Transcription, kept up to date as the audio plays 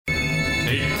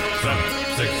8, 7,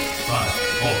 6, 5,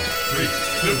 4, 3,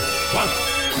 2, 1.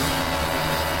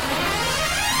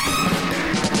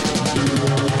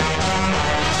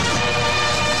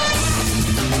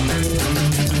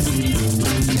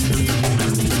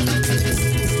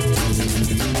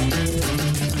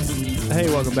 Hey,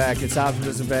 welcome back. It's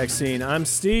Optimism Vaccine. I'm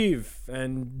Steve,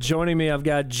 and joining me, I've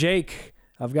got Jake,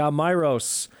 I've got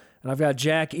Myros, and I've got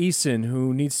Jack Eason,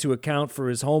 who needs to account for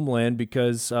his homeland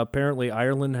because apparently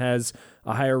Ireland has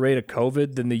a higher rate of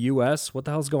COVID than the U.S. What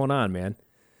the hell's going on, man?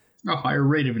 A higher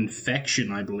rate of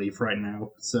infection, I believe, right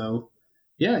now. So,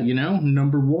 yeah,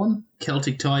 number one,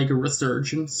 Celtic Tiger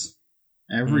resurgence.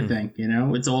 Everything,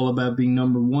 it's all about being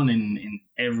number one in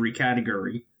every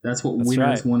category. That's what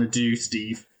winners want to do,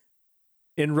 Steve.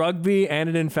 In rugby and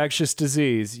in infectious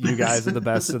disease, you guys are the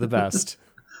best of the best.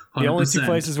 The only two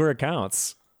places where it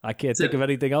counts. I can't think of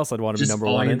anything else I'd want to be number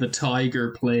one in. Just the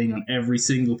Tiger playing on every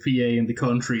single PA in the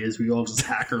country as we all just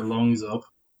hack our lungs up.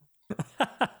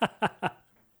 I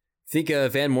think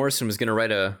Van Morrison was going to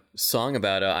write a song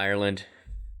about Ireland.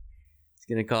 He's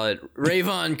going to call it Rave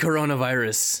on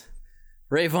Coronavirus.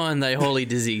 Rave on thy holy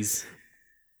disease.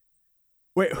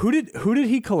 Wait, who did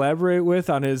he collaborate with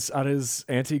on his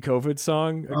anti-COVID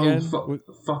song again?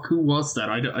 Fuck, who was that?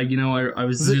 I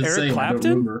was it just Eric saying, Clapton? I don't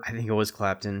remember. I think it was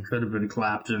Clapton. Could have been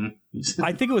Clapton.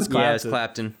 I think it was Clapton. Yeah, it's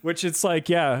Clapton. Which it's like,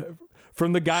 yeah,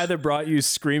 from the guy that brought you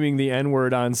screaming the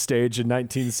N-word on stage in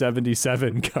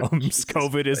 1977 comes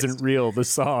COVID Isn't Real, the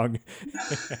song.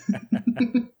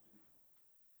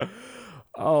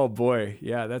 Oh boy,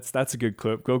 yeah, that's a good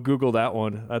clip. Go Google that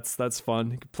one. That's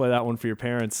fun. You can play that one for your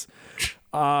parents.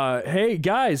 Hey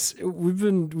guys, we've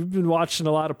been watching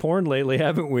a lot of porn lately,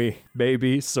 haven't we?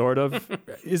 Maybe, sort of.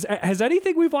 Has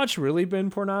anything we've watched really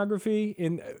been pornography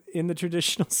in the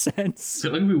traditional sense? I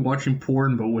feel like we've been watching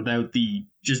porn, but without the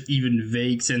just even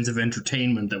vague sense of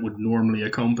entertainment that would normally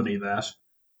accompany that.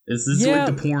 This is like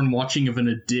the porn watching of an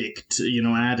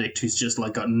addict who's just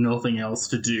like got nothing else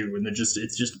to do, and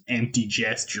it's just empty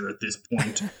gesture at this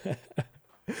point.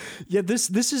 Yeah,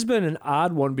 this has been an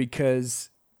odd one because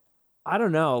I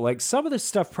don't know, like some of this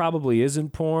stuff probably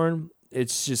isn't porn.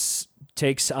 It's just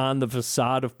takes on the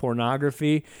facade of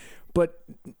pornography, but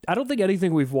I don't think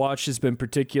anything we've watched has been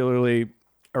particularly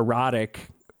erotic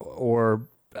or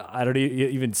I don't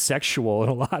even sexual in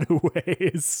a lot of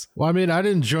ways. Well, I mean, I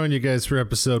didn't join you guys for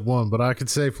episode 1, but I could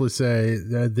safely say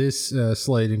that this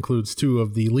slate includes 2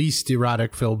 of the least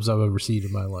erotic films I've ever seen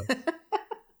in my life.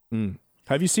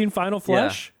 Have you seen Final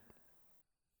Flesh?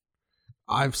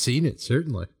 Yeah. I've seen it,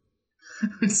 certainly.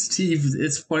 Steve,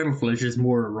 its Final Flesh is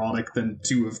more erotic than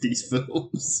 2 of these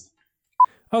films.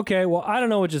 Okay, well, I don't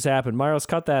know what just happened. Myros,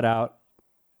 cut that out.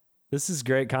 This is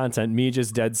great content. Me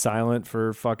just dead silent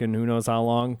for fucking who knows how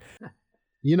long.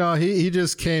 He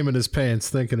just came in his pants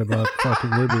thinking about fucking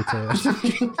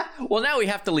Liberty. Well, now we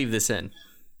have to leave this in.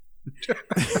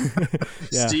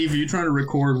 Yeah. Steve, are you trying to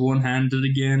record one-handed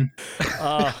again?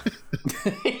 Yeah,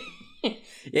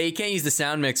 you can't use the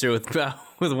sound mixer with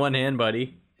one hand,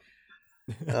 buddy.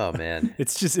 Oh, man.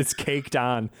 It's caked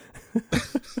on.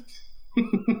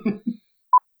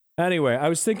 Anyway, I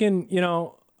was thinking,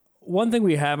 one thing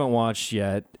we haven't watched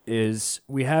yet is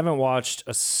we haven't watched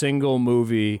a single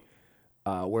movie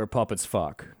where puppets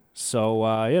fuck. So,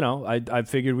 I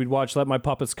figured we'd watch Let My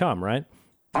Puppets Come, right?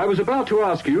 I was about to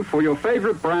ask you for your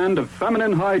favorite brand of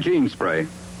feminine hygiene spray.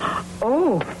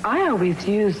 Oh, I always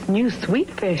use new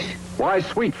Sweetfish. Why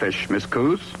Sweetfish, Miss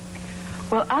Coos?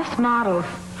 Well, us models,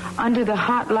 under the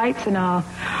hot lights and all,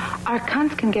 our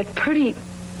cunts can get pretty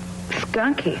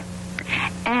skunky.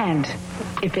 And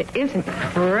if it isn't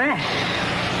fresh,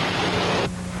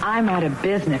 I'm out of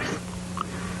business.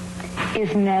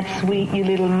 Isn't that sweet, you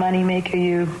little moneymaker,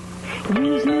 you?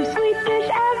 Use new Sweetfish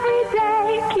every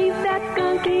day. Keep that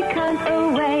skunky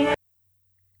cunt away.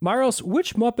 Myros,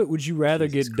 which Muppet would you rather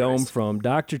get domed from,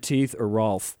 Dr. Teeth or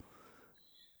Rolf?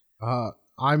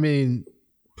 I mean,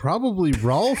 probably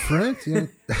Rolf, right? Yeah.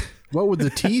 What with the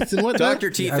teeth and what?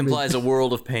 Dr. Teeth implies a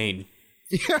world of pain.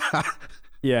 Yeah.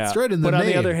 Yeah, it's right in the but name. On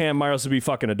the other hand, Myros would be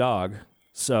fucking a dog.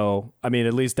 So I mean,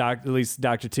 at least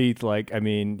Dr. Teeth, like, I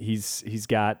mean, he's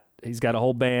got a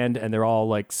whole band, and they're all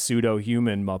like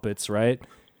pseudo-human Muppets, right?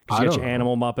 Because you got your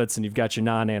animal Muppets and you've got your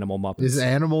non-animal Muppets. Is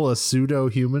Animal a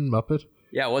pseudo-human Muppet?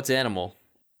 Yeah, what's Animal?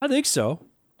 I think so.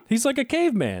 He's like a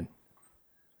caveman.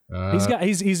 He's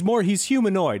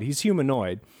humanoid. He's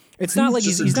humanoid. It's not like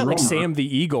he's not like Sam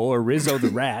the Eagle or Rizzo the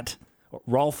Rat, or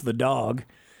Rolf the Dog.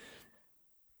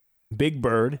 Big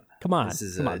Bird. Come on.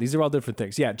 These are all different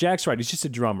things. Yeah, Jack's right. He's just a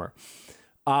drummer.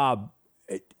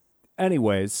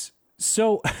 Anyways,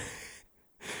 so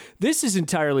this is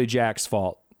entirely Jack's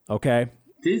fault, okay?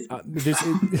 This, This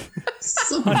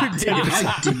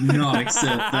I do not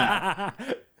accept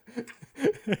that.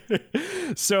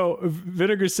 So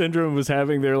Vinegar Syndrome was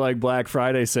having their like Black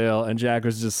Friday sale, and Jack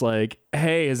was just like,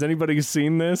 "Hey, has anybody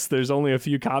seen this? There's only a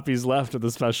few copies left of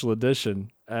the special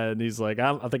edition." And he's like,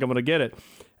 I think I'm gonna get it."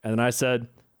 And then I said,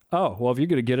 "Oh, well, if you're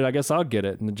gonna get it, I guess I'll get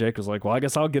it." And then Jake was like, "Well, I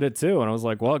guess I'll get it too." And I was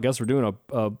like, "Well, I guess we're doing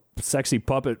a sexy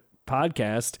puppet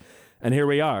podcast, and here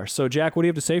we are." So Jack, what do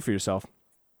you have to say for yourself?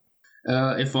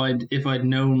 If I'd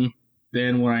known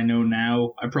then what I know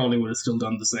now, I probably would have still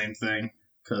done the same thing,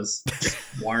 because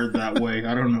wired that way.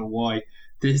 I don't know why.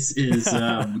 This is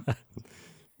man,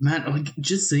 like,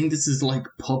 just saying this is like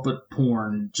puppet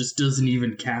porn just doesn't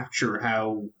even capture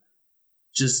how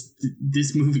just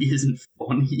this movie isn't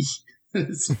funny.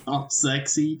 It's not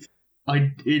sexy.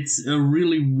 It's a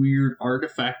really weird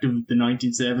artifact of the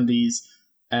 1970s.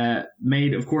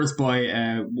 Made, of course,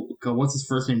 by God, what's his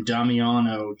first name?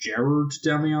 Damiano, Gerard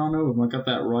Damiano. Have I got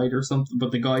that right or something?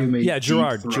 But the guy who made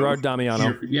Gerard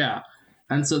Damiano. Yeah,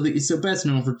 and so so best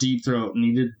known for Deep Throat, and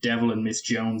he did Devil and Miss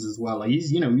Jones as well. Like, he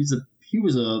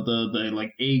was the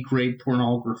like A-grade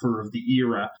pornographer of the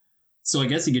era. So I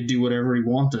guess he could do whatever he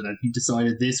wanted, and he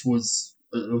decided this was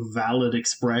a valid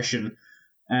expression.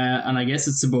 And I guess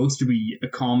it's supposed to be a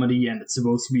comedy, and it's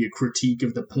supposed to be a critique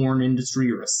of the porn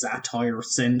industry, or a satire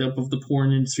send-up of the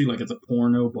porn industry, like it's a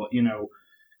porno, but,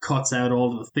 cuts out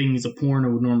all the things a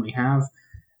porno would normally have.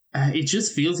 It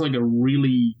just feels like a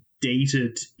really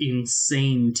dated,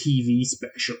 insane TV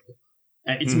special.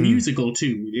 It's musical,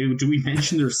 too. Do we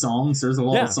mention their songs? There's a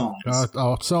lot of songs. Many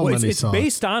songs. It's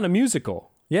based on a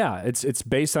musical. Yeah, it's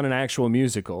based on an actual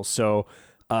musical. So...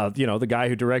 the guy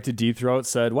who directed Deep Throat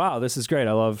said, "Wow, this is great.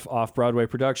 I love off-Broadway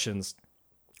productions.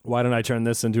 Why don't I turn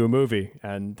this into a movie?"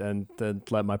 And then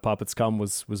Let My Puppets Come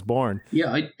was born.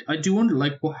 Yeah, I do wonder,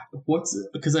 like, what's it?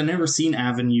 Because I never seen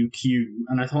Avenue Q,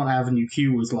 and I thought Avenue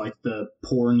Q was like the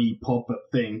porny puppet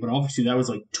thing, but obviously that was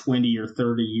like 20 or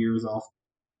 30 years off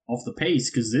the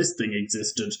pace, because this thing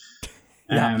existed.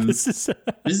 Yeah, this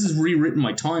has rewritten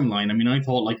my timeline. I mean, I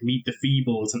thought like Meet the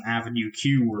Feebles and Avenue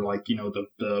Q were like,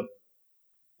 the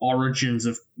origins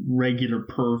of regular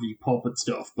pervy puppet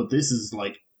stuff, but this is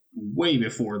like way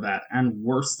before that, and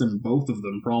worse than both of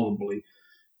them probably.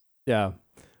 Yeah.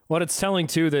 Well, it's telling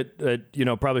too that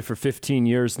probably for 15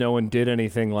 years no one did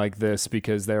anything like this,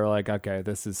 because they were like, okay,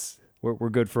 we're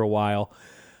good for a while.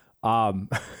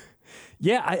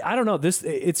 Yeah, I don't know.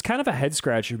 It's kind of a head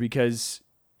scratcher, because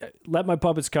Let My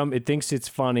Puppets Come, it thinks it's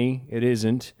funny. It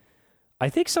isn't. I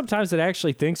think sometimes it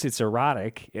actually thinks it's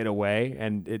erotic in a way,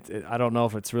 and I don't know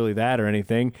if it's really that or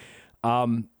anything.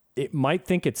 It might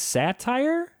think it's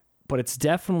satire, but it's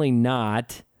definitely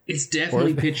not. It's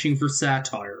definitely pitching for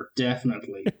satire,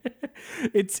 definitely.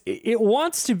 It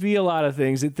wants to be a lot of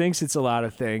things. It thinks it's a lot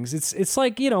of things. It's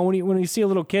like, when you see a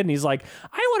little kid and he's like,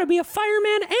 "I want to be a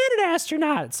fireman and an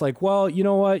astronaut." It's like, well, you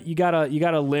know what? You got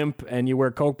a limp and you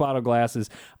wear Coke bottle glasses.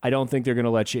 I don't think they're going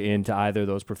to let you into either of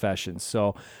those professions.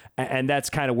 So, and that's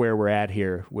kind of where we're at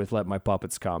here with Let My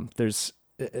Puppets Come. There's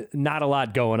not a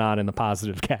lot going on in the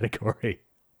positive category.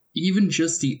 Even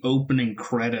just the opening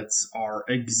credits are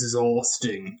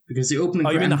exhausting, because the opening.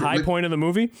 Oh, you mean the high point of the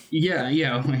movie? Yeah.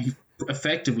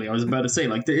 Effectively, I was about to say,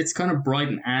 like, it's kind of bright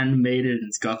and animated, and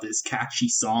it's got this catchy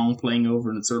song playing over,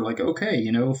 and it's sort of like, okay,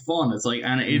 fun. It's like,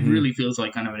 and it really feels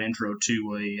like kind of an intro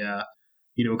to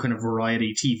a kind of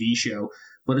variety TV show.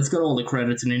 But it's got all the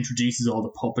credits and introduces all the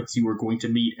puppets you are going to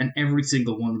meet, and every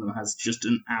single one of them has just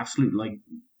an absolute like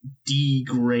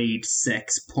D-grade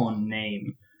sex pun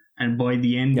name. And by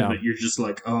the end of it, you're just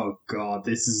like, oh god,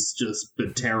 this is just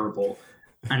terrible.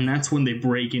 And that's when they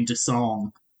break into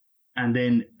song. And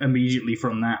then immediately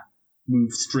from that,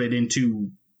 move straight into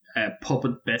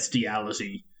puppet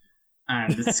bestiality.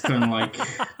 And it's kind of like...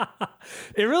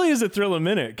 It really is a thrill a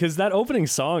minute, because that opening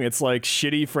song, it's like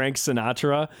shitty Frank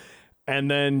Sinatra. And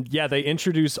then, they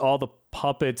introduce all the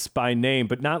puppets by name,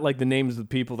 but not like the names of the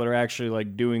people that are actually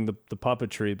like doing the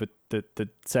puppetry, but the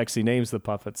sexy names of the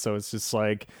puppets. So it's just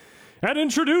like... And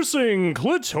introducing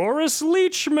Clitoris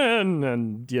Leechman,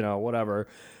 and whatever.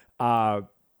 And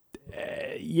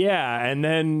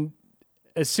then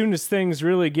as soon as things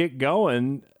really get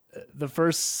going, the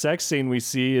first sex scene we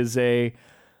see is it's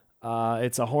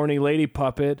a horny lady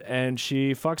puppet, and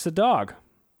she fucks a dog.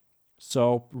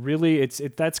 So really,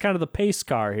 that's kind of the pace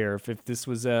car here. If this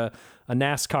was a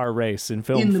NASCAR race in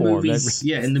film form,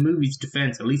 in the movie's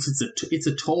defense, at least it's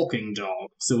a talking dog.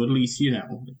 So at least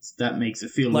that makes it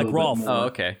feel like a Rolf. Bit more, oh,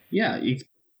 okay. Yeah, it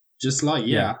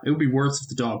would be worse if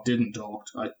the dog didn't talk.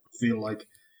 I feel like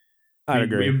I'd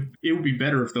agree. It would be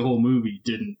better if the whole movie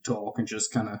didn't talk and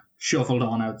just kind of shuffled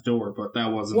on out the door. But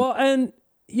that wasn't. Well, and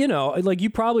you know, like, you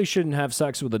probably shouldn't have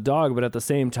sex with a dog, but at the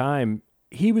same time,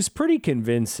 he was pretty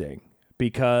convincing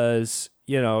because,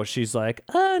 you know, she's like,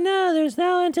 oh no, there's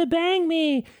no one to bang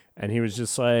me. And he was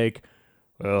just like,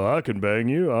 well, I can bang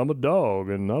you. I'm a dog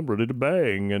and I'm ready to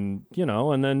bang. And, you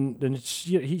know, and then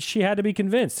she had to be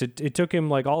convinced. It took him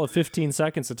like all of 15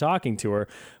 seconds of talking to her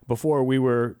before we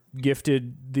were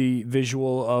gifted the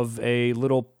visual of a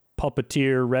little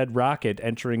puppeteer red rocket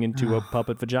entering into a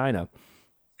puppet vagina.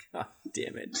 God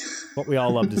damn it. What we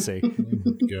all love to see.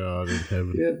 God in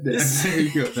heaven. Yeah, there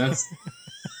you go. That's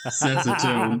sets a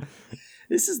tone.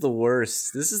 This is the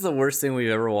worst. This is the worst thing we've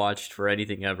ever watched for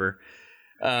anything ever.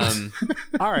 All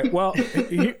right. Well,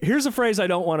 here's a phrase I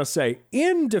don't want to say.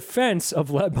 In defense of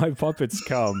Let My Puppets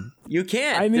Come. You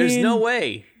can't. I mean, there's no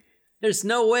way. There's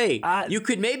no way. You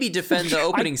could maybe defend the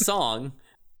opening song.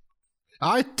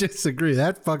 I disagree.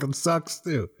 That fucking sucks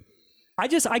too.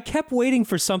 I kept waiting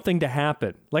for something to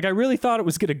happen. Like, I really thought it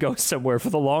was going to go somewhere for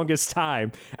the longest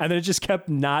time, and then it just kept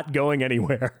not going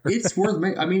anywhere. It's worth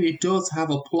making. I mean, it does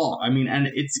have a plot. I mean, and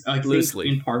it's, I think, Loosely.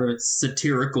 in part of its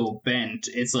satirical bent.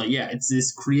 It's like, yeah, it's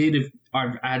this creative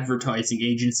advertising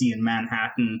agency in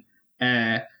Manhattan.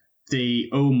 They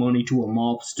owe money to a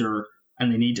mobster,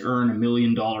 and they need to earn $1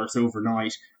 million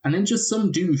overnight. And then just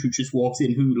some dude who just walks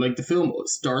in, who, like, the film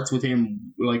starts with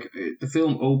him, like, the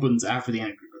film opens after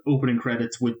the opening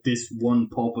credits with this one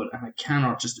puppet, and I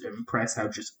cannot just impress how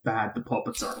just bad the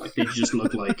puppets are. Like, they just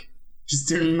look like,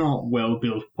 they're not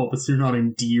well-built puppets. They're not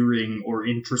endearing or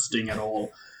interesting at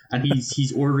all. And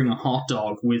he's ordering a hot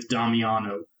dog with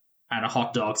Damiano at a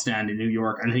hot dog stand in New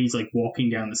York, and he's, like,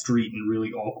 walking down the street in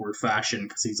really awkward fashion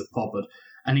because he's a puppet.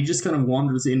 And he just kind of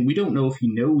wanders in. We don't know if he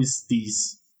knows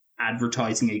these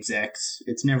advertising execs.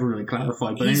 It's never really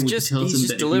clarified. But he's anyway,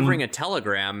 just delivering a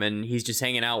telegram, and he's just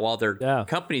hanging out while their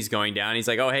company's going down. He's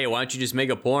like, oh, hey, why don't you just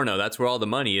make a porno? That's where all the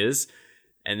money is.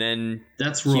 And then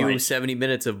that's cue right. 70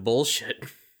 minutes of bullshit.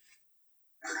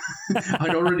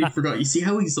 I'd already forgot. You see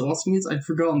how exhausting it is? I'd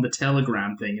forgotten the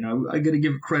telegram thing. You know, I got to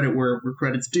give credit where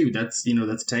credit's due. That's, you know,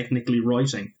 that's technically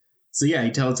writing. So yeah, he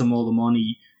tells him all the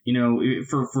money. You know,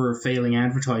 for a failing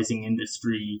advertising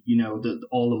industry, you know,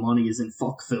 all the money is in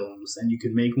fuck films, and you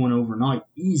can make one overnight,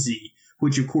 easy.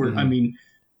 Which, of course, I mean,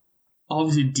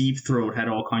 obviously Deep Throat had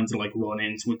all kinds of, like,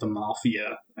 run-ins with the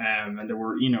mafia, and there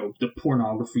were, you know, the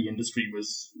pornography industry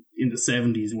was, in the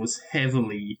 70s, was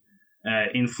heavily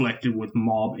inflected with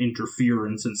mob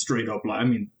interference and straight up, like, I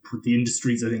mean, the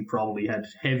industries, I think, probably had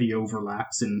heavy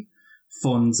overlaps in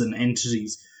funds and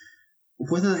entities.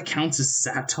 Whether that counts as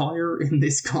satire in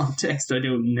this context, I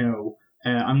don't know.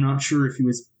 I'm not sure if he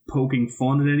was poking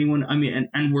fun at anyone. I mean,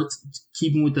 and we're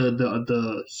keeping with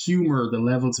the humor, the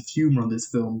levels of humor on this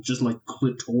film, just like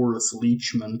Clitoris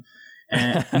Leachman.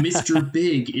 Mr.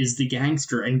 Big is the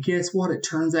gangster, and guess what? It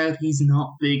turns out he's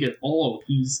not big at all.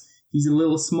 He's a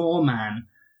little small man.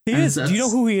 He is. Do you know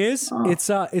who he is?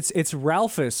 It's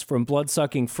Ralphus from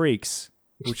Bloodsucking Freaks,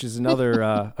 which is another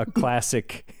a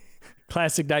classic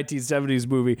 1970s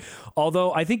movie.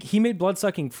 Although I think he made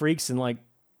Bloodsucking Freaks in, like,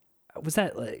 was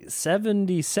that like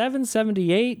 77,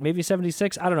 78, maybe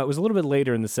 76? I don't know. It was a little bit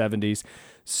later in the 70s.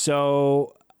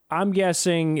 So I'm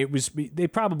guessing they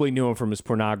probably knew him from his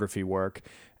pornography work.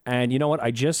 And you know what?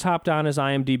 I just hopped on his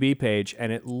IMDb page,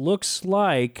 and it looks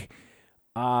like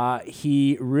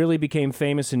he really became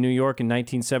famous in New York in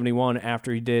 1971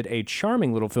 after he did a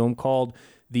charming little film called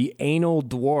The Anal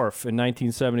Dwarf in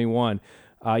 1971.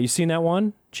 You seen that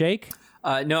one, Jake?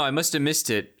 No, I must have missed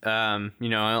it. You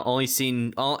know, I only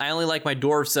like my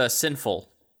dwarves Sinful.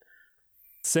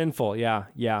 Sinful, yeah.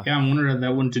 Yeah, I'm wondering if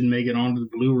that one didn't make it onto the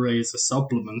Blu-ray as a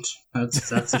supplement.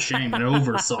 That's a shame, an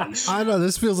oversight. I know,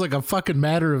 this feels like a fucking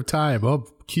matter of time. Oh,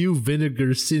 cue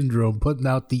Vinegar Syndrome putting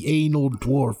out The Anal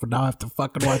Dwarf, and now I have to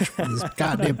fucking watch for this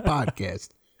goddamn podcast.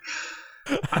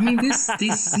 I mean, this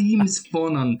seems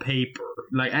fun on paper.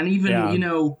 Like, and even, you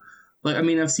know, like, I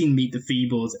mean, I've seen Meet the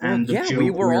Feebles and the Joke.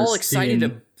 We were all excited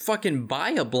to fucking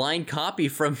buy a blind copy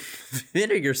from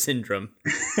Vinegar Syndrome.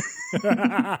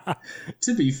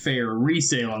 To be fair,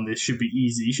 resale on this should be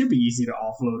easy. It should be easy to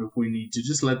offload if we need to.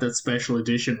 Just let that special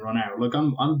edition run out. Look,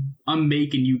 I'm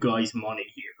making you guys money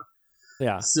here.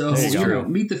 Yeah. So you know,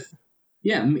 Meet the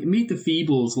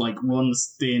Feebles like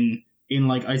runs thin. In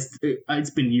like it's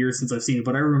been years since I've seen it,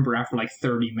 but I remember after like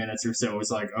 30 minutes or so, it's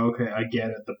like, okay, I get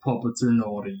it. The puppets are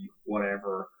naughty,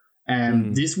 whatever.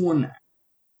 And this one,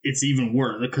 it's even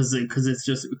worse because it's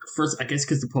just first, I guess,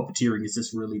 because the puppeteering is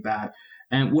just really bad.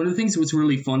 And one of the things that was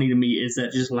really funny to me is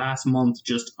that just last month,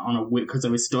 just on a whim, because I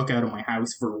was stuck out of my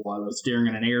house for a while, I was staying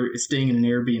in an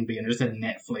Airbnb, and I just had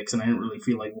Netflix, and I didn't really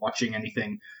feel like watching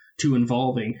anything too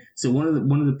involving. So one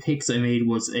of the picks I made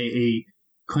was a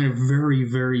kind of very,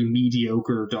 very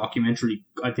mediocre documentary,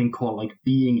 I think, called like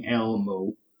Being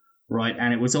Elmo, right?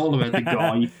 And it was all about the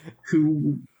guy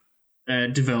who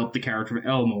developed the character of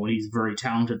Elmo, and he's a very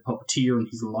talented puppeteer, and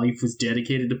his life was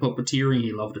dedicated to puppeteering.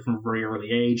 He loved it from a very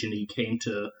early age, and he came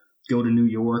to go to New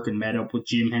York and met up with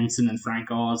Jim Henson and Frank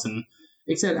Oz, and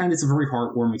it's a very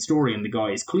heartwarming story, and the guy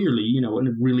is clearly, you know, a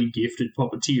really gifted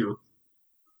puppeteer.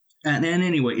 And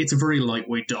anyway, it's a very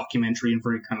lightweight documentary and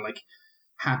very kind of like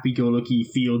happy-go-lucky,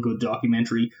 feel-good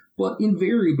documentary, but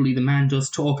invariably the man does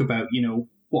talk about, you know,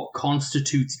 what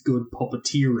constitutes good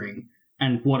puppeteering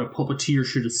and what a puppeteer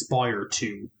should aspire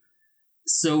to.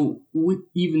 So, with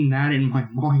even that in my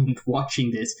mind,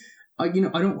 watching this, I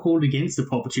don't hold against the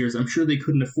puppeteers. I'm sure they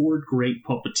couldn't afford great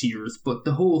puppeteers, but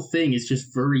the whole thing is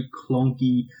just very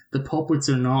clunky. The puppets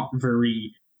are not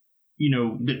very, you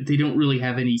know, they don't really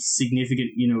have any significant,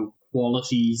 you know,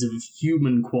 qualities of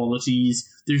human qualities.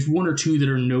 There's one or two that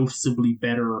are noticeably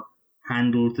better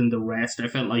handled than the rest. I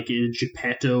felt like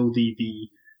Geppetto,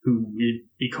 who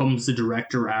becomes the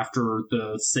director after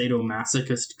the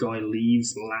sadomasochist guy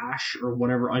leaves, Lash or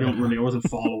whatever. I wasn't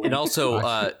following. It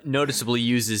also noticeably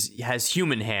has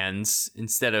human hands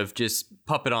instead of just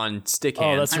puppet on stick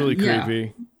hands. Oh, that's really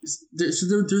creepy.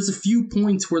 There's a few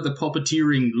points where the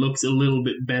puppeteering looks a little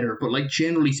bit better, but like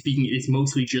generally speaking, it's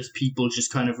mostly just people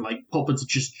just kind of like puppets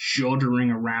just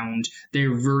juddering around.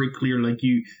 They're very clear, like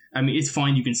it's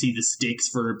fine, you can see the sticks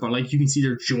for it, but like you can see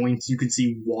their joints, you can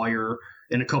see wire.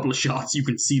 In a couple of shots, you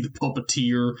can see the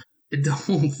puppeteer. The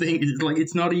whole thing is like,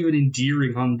 it's not even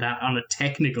endearing on a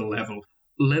technical level,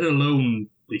 let alone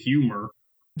the humor.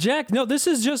 Jack, no, this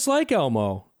is just like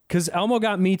Elmo, because Elmo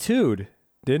got Me Too'd,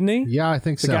 didn't he? Yeah, I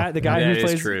think so. The guy who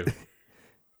plays true.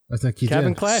 I think he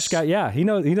Kevin did. Clash he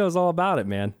knows all about it,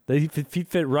 man. He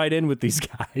fit right in with these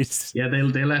guys. Yeah,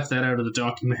 they left that out of the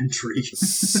documentary.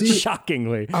 See,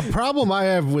 shockingly. a problem I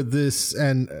have with this,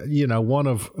 and you know, one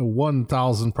of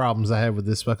 1,000 problems I have with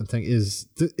this fucking thing is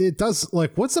it does,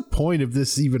 like, what's the point of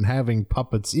this even having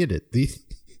puppets in it?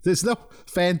 There's no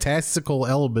fantastical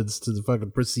elements to the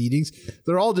fucking proceedings.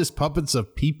 They're all just puppets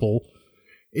of people.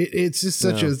 It's just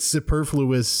such a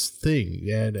superfluous thing.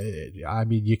 And I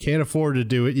mean, you can't afford to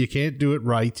do it. You can't do it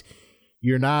right.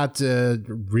 You're not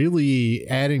really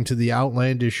adding to the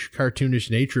outlandish,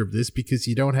 cartoonish nature of this because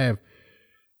you don't have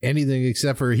anything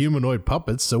except for humanoid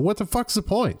puppets. So what the fuck's the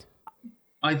point?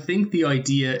 I think the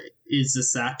idea is a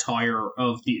satire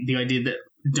of the idea that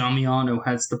Damiano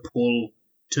has the pull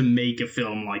to make a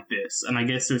film like this. And I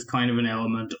guess there's kind of an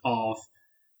element of,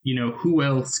 you know, who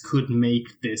else could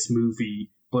make this movie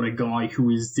but a guy who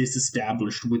is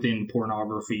disestablished within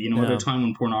pornography, you know, at a time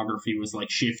when pornography was like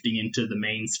shifting into the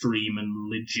mainstream and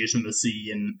legitimacy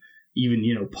and even,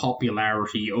 you know,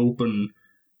 popularity, open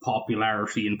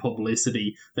popularity and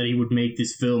publicity, that he would make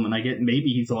this film. And I get, maybe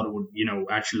he thought it would, you know,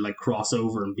 actually like cross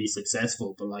over and be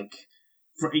successful, but like,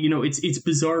 you know, it's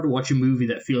bizarre to watch a movie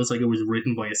that feels like it was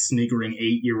written by a sniggering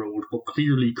 8-year-old, but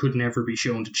clearly could never be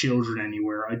shown to children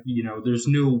anywhere. You know, there's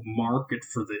no market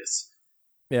for this.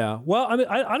 Yeah, well, I mean,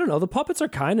 I don't know. The puppets are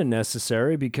kind of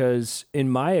necessary because, in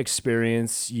my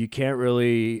experience, you can't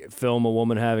really film a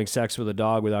woman having sex with a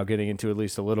dog without getting into at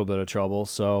least a little bit of trouble.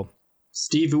 So,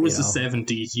 Steve, it was the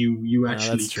 70s. You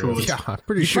actually could. Yeah, I'm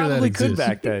pretty you sure that probably exists. could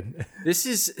back then. This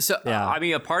is so. Yeah. I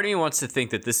mean, a part of me wants to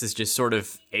think that this is just sort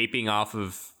of aping off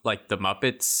of like the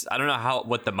Muppets. I don't know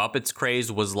what the Muppets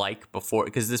craze was like before,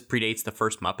 because this predates the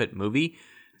first Muppet movie.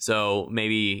 So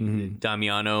maybe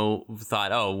Damiano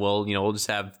thought, oh, well, you know, we'll just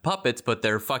have puppets, but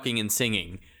they're fucking and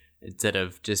singing instead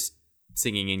of just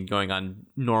singing and going on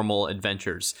normal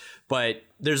adventures. But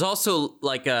there's also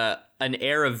like an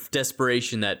air of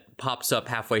desperation that pops up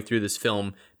halfway through this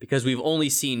film because we've only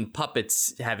seen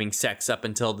puppets having sex up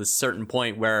until this certain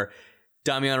point where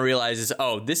Damiano realizes,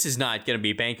 oh, this is not going to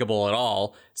be bankable at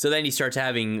all. So then he starts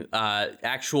having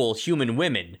actual human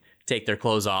women take their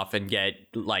clothes off and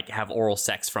have oral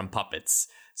sex from puppets.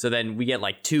 So then we get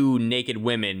like 2 naked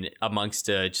women amongst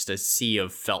just a sea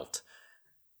of felt.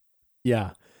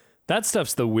 Yeah. That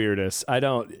stuff's the weirdest. I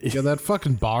don't. Yeah, that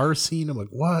fucking bar scene. I'm like,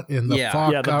 what in the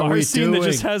fuck the are bar we scene doing? that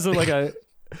just has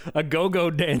a go-go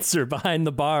dancer behind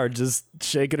the bar just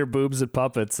shaking her boobs at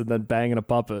puppets and then banging a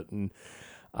puppet. And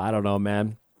I don't know,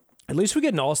 man. At least we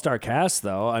get an all-star cast,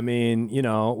 though. I mean, you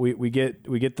know, we get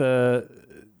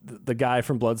the guy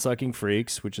from Bloodsucking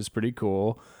Freaks, which is pretty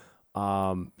cool, /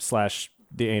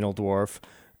 the anal dwarf.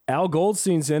 Al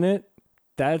Goldstein's in it.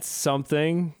 That's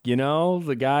something, you know,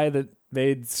 the guy that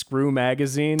made Screw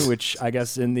Magazine, which I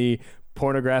guess in the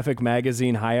pornographic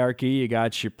magazine hierarchy, you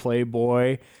got your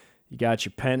Playboy, you got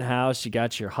your Penthouse, you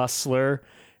got your Hustler,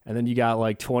 and then you got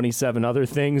like 27 other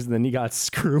things, and then you got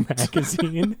Screw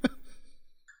Magazine.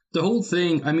 The whole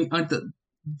thing, I mean,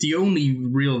 the only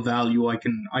real value I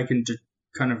can just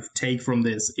kind of take from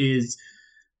this is,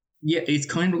 yeah, it's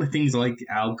kind of like things like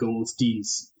Al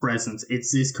Goldstein's presence.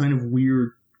 It's this kind of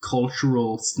weird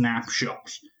cultural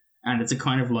snapshot, and it's a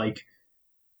kind of like,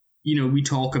 we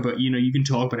talk about, you can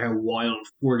talk about how wild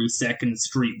 42nd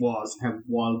Street was, and how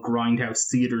wild grindhouse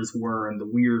theaters were, and the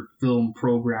weird film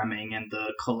programming, and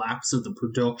the collapse of the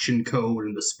production code,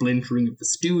 and the splintering of the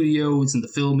studios and the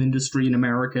film industry in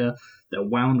America that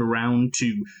wound around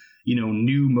to,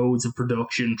 new modes of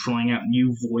production, trying out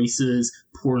new voices,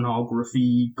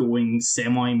 pornography, going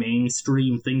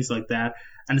semi-mainstream, things like that.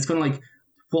 And it's kind of like,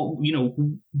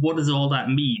 what does all that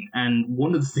mean? And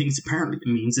one of the things apparently it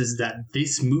means is that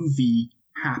this movie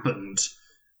happened.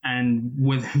 And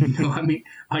when,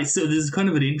 so there's kind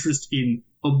of an interest in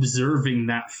observing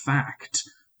that fact.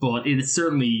 But it is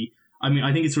certainly,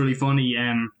 I think it's really funny.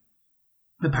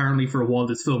 Apparently for a while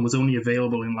this film was only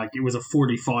available in it was a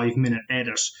 45-minute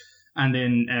edit. And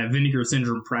then Vinegar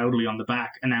Syndrome proudly on the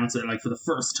back announced that for the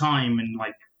first time in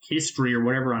history or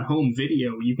whatever on home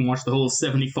video, you can watch the whole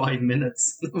 75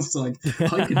 minutes. And I was like,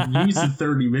 I could use the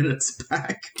 30 minutes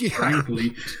back,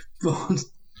 frankly, but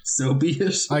so be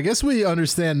it. I guess we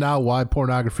understand now why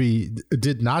pornography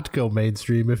did not go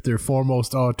mainstream if their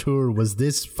foremost auteur was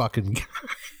this fucking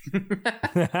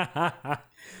guy.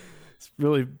 It's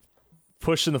really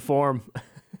pushing the form.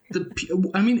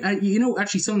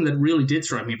 Actually something that really did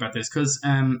strike me about this, because,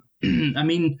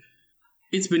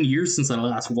 it's been years since I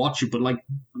last watched it, but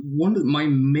one of my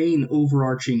main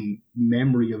overarching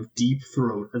memory of Deep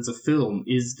Throat as a film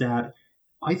is that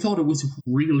I thought it was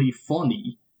really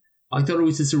funny. I thought it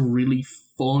was just a really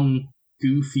fun,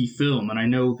 goofy film, and I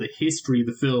know the history of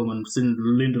the film and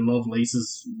Linda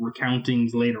Lovelace's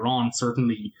recountings later on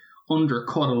certainly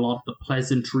undercut a lot of the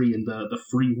pleasantry and the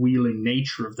freewheeling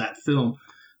nature of that film.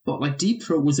 But Deep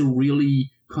Throat was a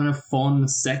really kind of fun,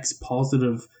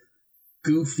 sex-positive,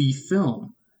 goofy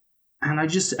film, and I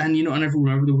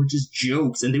remember there were just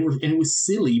jokes, and it was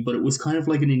silly, but it was kind of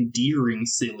like an endearing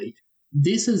silly.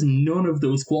 This has none of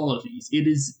those qualities. It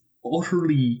is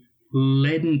utterly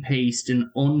leaden-paced and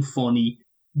unfunny.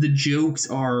 The jokes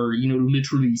are,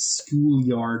 literally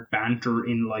schoolyard banter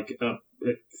in a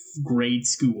grade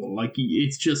school.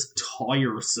 It's just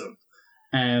tiresome.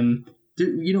 I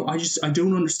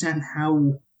don't understand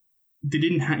how they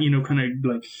didn't,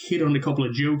 hit on a couple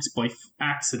of jokes by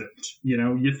accident.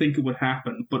 You think it would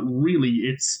happen, but really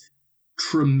it's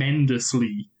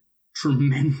tremendously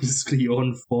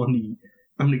unfunny.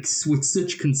 With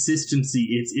such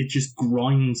consistency, it just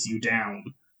grinds you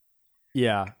down.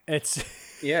 Yeah, it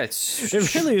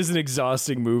really is an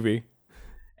exhausting movie.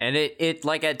 And it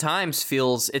at times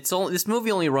feels, this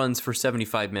movie only runs for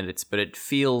 75 minutes, but it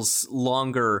feels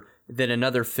longer than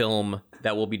another film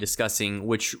that we'll be discussing,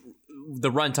 which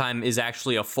the runtime is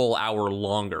actually a full hour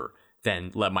longer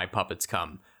than Let My Puppets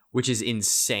Come, which is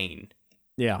insane.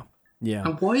 Yeah.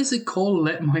 And why is it called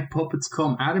Let My Puppets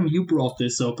Come? Adam, you brought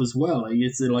this up as well.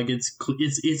 Is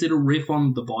it a riff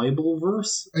on the Bible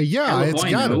verse? Yeah, it's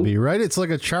gotta be, right? It's like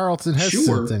a Charlton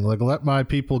Heston thing, Let My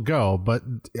People Go. But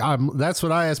that's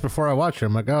what I asked before I watched it.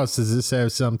 I'm like, does this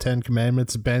have some Ten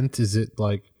Commandments bent? Is it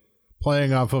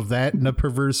playing off of that in a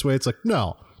perverse way? It's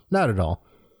no, not at all.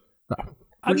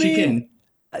 I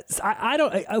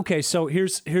don't. Okay, so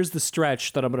here's the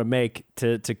stretch that I'm going to make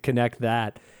to connect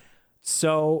that.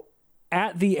 So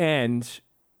at the end,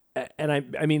 and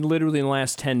I mean literally in the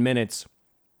last 10 minutes,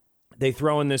 they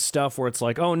throw in this stuff where it's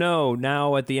oh no,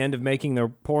 now at the end of making their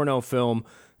porno film,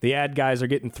 the ad guys are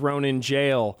getting thrown in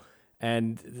jail,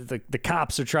 and the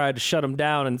cops are trying to shut them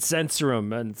down and censor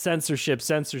them, and censorship.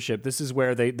 This is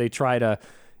where they try to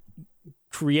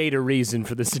create a reason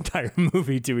for this entire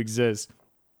movie to exist.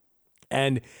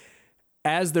 And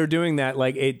as they're doing that,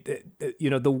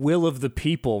 the will of the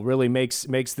people really makes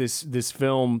this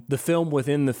film, the film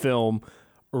within the film,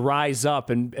 rise up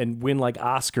and win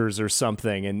Oscars or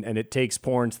something, and it takes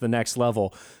porn to the next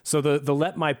level. So the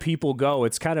Let My People Go,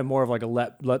 it's kind of more of a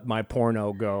let my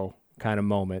porno go kind of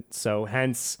moment. So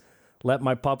hence Let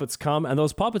My Puppets Come, and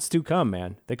those puppets do come,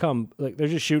 man. They come they're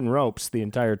just shooting ropes the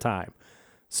entire time.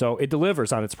 So it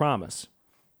delivers on its promise.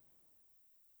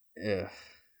 Yeah.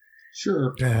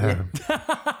 Sure. Yeah.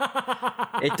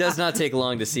 It does not take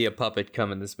long to see a puppet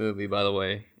come in this movie, by the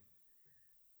way.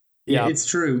 Yeah, it's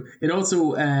true. It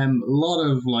also a lot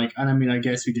of I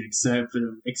guess we could expect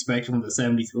from the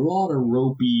 70s, a lot of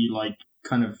ropey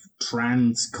kind of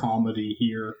trans comedy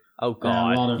here. Oh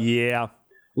god. A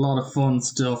lot of fun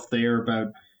stuff there about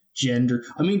gender.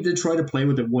 I mean, they try to play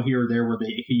with it one here or there where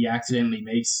he accidentally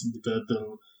makes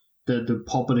the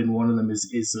puppet in one of them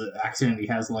is accidentally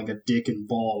has like a dick and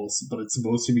balls, but it's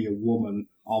supposed to be a woman,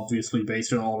 obviously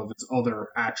based on all of its other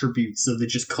attributes. So they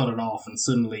just cut it off, and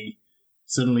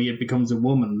suddenly it becomes a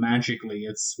woman magically.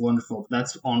 It's wonderful.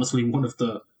 That's honestly one of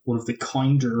the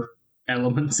kinder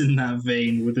elements in that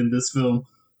vein within this film.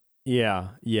 Yeah.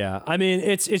 I mean,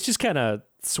 it's just kind of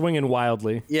swinging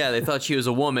wildly. Yeah, they thought she was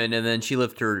a woman, and then she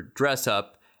lifted her dress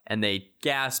up, and they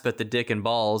gasp at the dick and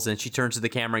balls, and she turns to the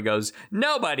camera and goes,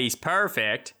 "Nobody's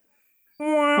perfect."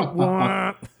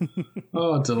 Oh,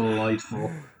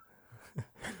 delightful.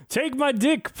 Take my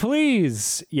dick,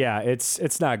 please. Yeah,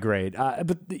 it's not great.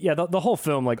 But yeah, the whole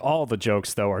film, like all the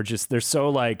jokes though, are just, they're so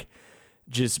like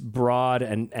just broad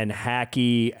and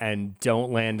hacky and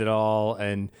don't land at all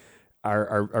and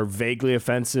are vaguely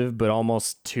offensive, but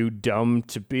almost too dumb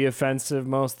to be offensive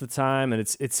most of the time. And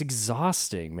it's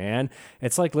exhausting, man.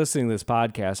 It's like listening to this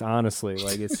podcast, honestly.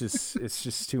 Like it's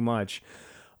just too much.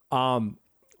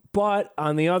 But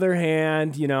on the other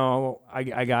hand, you know,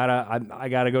 I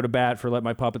gotta go to bat for Let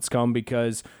My Puppets Come,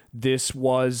 because this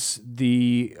was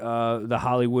the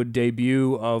Hollywood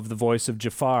debut of the voice of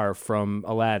Jafar from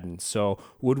Aladdin. So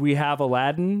would we have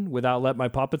Aladdin without Let My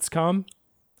Puppets Come?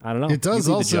 I don't know. It does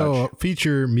also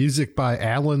feature music by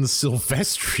Alan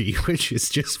Silvestri, which is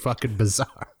just fucking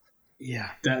bizarre.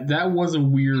 Yeah, that was a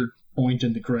weird point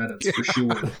in the credits for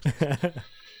sure.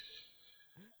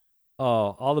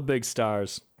 Oh, all the big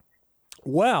stars.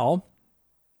 Well,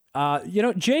 you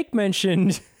know, Jake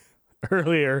mentioned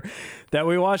earlier that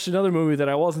we watched another movie that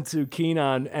I wasn't too keen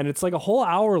on, and it's like a whole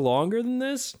hour longer than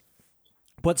this,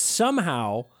 but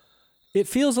somehow it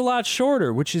feels a lot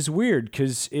shorter, which is weird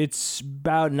because it's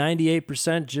about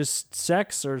 98% just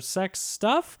sex or sex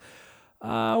stuff.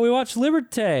 We watched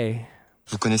Liberté.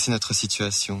 Vous connaissez notre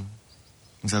situation.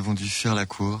 Nous avons dû fuir la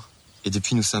cour, et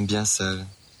depuis nous sommes bien seuls.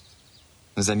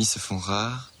 Nos amis se font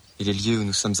rares, et les lieux où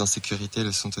nous sommes en sécurité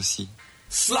le sont aussi.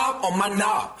 Slop on my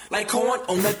knob, like corn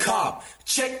on the cob.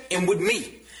 Check in with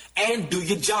me, and do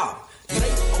your job. Lay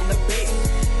on the bed,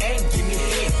 and give me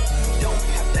head. Don't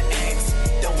have to ask,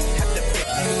 don't have to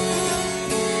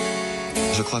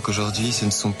beg. Je crois qu'aujourd'hui, ce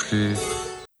ne sont plus...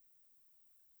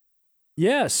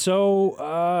 Yeah, so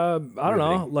I don't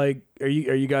know. Like, are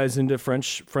you guys into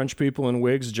French people in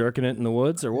wigs jerking it in the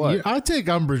woods or what? Yeah, I take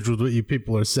umbrage with what you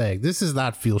people are saying. This does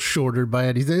not feel shorter by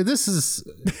anything. This is.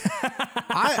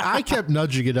 I kept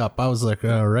nudging it up. I was like,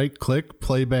 all right, click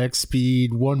playback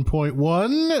speed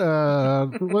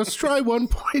 1.1. Let's try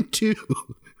 1.2.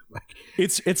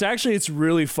 It's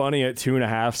really funny at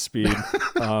 2.5 speed,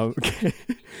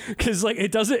 because like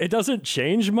it doesn't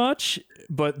change much.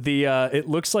 But it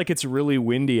looks like it's really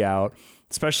windy out.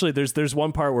 Especially there's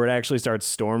one part where it actually starts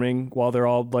storming while they're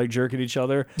all like jerking each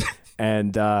other,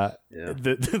 and the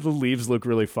leaves look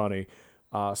really funny.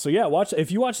 So yeah,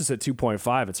 if you watch this at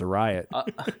 2.5, it's a riot.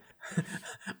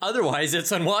 Otherwise,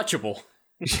 it's unwatchable.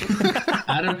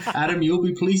 Adam, you'll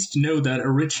be pleased to know that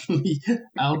originally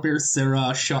Albert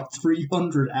Serra shot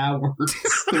 300 hours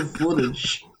of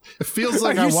footage. It feels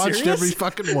like I watched serious? every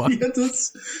fucking one. Yeah,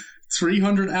 that's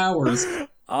 300 hours.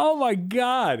 Oh my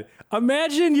god!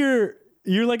 Imagine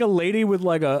you're like a lady with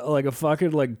like a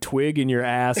fucking like twig in your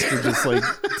ass for just like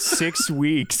 6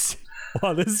 weeks,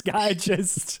 while this guy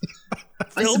just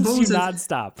films you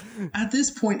nonstop. At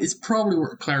this point, it's probably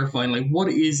worth clarifying, like, what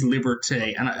is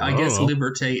Liberté? And I guess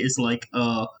Liberté is like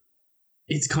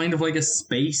it's kind of like a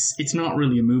space. It's not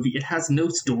really a movie. It has no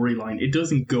storyline. It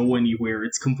doesn't go anywhere.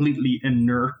 It's completely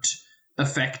inert.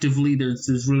 Effectively,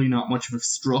 there's really not much of a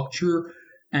structure.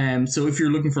 So if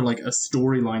you're looking for like a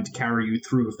storyline to carry you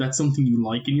through, if that's something you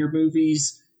like in your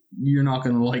movies, you're not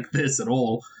going to like this at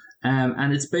all.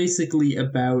 And it's basically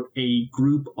about a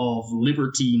group of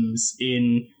libertines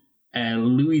in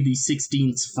Louis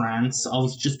XVI's France.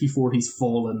 Just before he's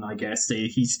fallen, I guess.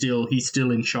 He's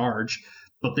still in charge,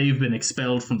 but they've been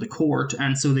expelled from the court,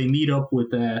 and so they meet up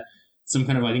with some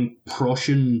kind of, I think,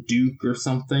 Prussian duke or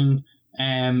something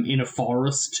in a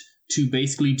forest to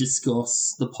basically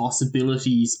discuss the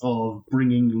possibilities of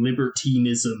bringing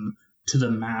libertinism to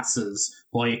the masses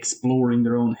by exploring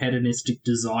their own hedonistic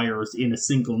desires in a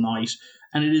single night.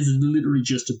 And it is literally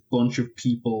just a bunch of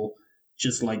people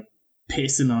just like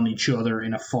pissing on each other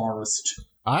in a forest.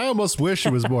 I almost wish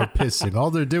it was more pissing.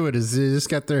 All they're doing is they just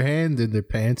got their hand in their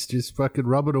pants, just fucking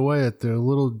rubbing away at their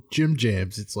little gym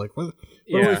jams. It's like, what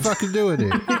are we fucking doing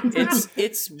here?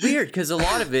 It's weird because a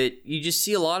lot of it, you just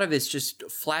see a lot of it's just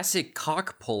flaccid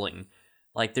cock pulling.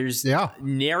 Like there's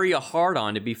nary a hard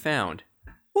on to be found.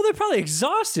 Well, they're probably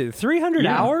exhausted. 300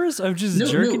 Yeah. hours of just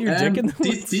jerking your dick in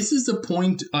the this is the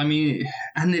point. I mean,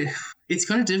 and it's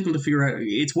kind of difficult to figure out.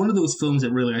 It's one of those films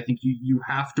that really, I think you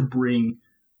have to bring,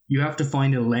 you have to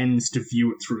find a lens to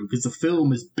view it through, because the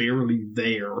film is barely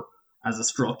there as a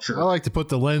structure. I like to put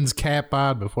the lens cap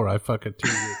on before I fucking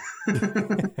tune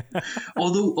it.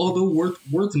 although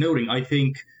worth noting, I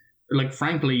think, like,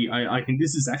 frankly, I think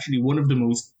this is actually one of the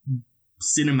most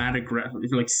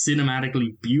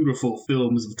cinematically beautiful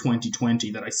films of 2020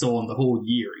 that I saw in the whole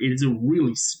year. It is a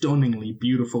really stunningly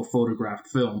beautiful photographed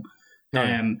film.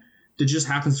 There just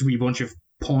happens to be a bunch of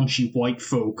paunchy white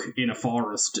folk in a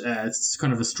forest. It's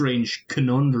kind of a strange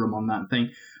conundrum on that thing.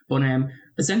 But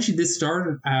essentially, this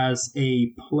started as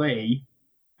a play,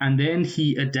 and then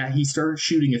he started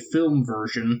shooting a film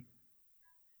version.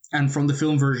 And from the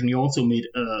film version, he also made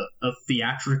a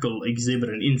theatrical exhibit,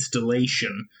 an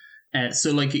installation.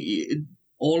 So, like,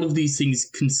 all of these things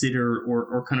consider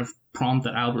or kind of prompt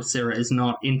that Albert Serra is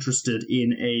not interested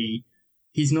in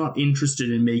he's not interested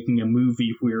in making a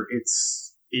movie where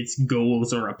its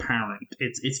goals are apparent.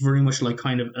 It's very much like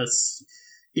kind of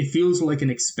it feels like an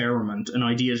experiment, an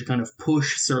idea to kind of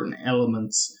push certain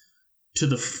elements to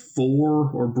the fore,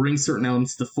 or bring certain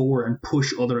elements to the fore and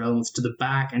push other elements to the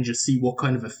back, and just see what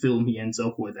kind of a film he ends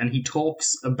up with. And he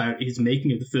talks about his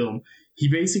making of the film. He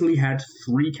basically had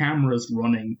 3 cameras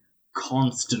running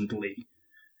constantly,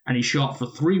 and he shot for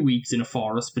 3 weeks in a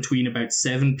forest between about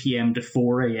 7 p.m. to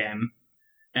 4 a.m.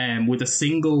 With a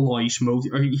single light.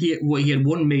 He had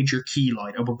one major key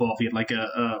light up above. He had like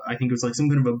I think it was like some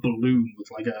kind of a balloon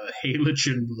with like a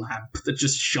halogen lamp that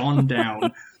just shone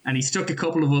down, and he stuck a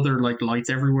couple of other like lights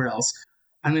everywhere else,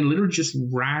 and then literally just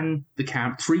ran the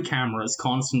 3 cameras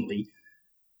constantly.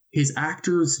 His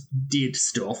actors did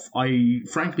stuff. I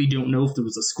frankly don't know if there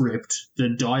was a script. The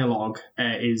dialogue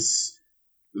is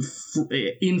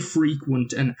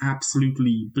infrequent and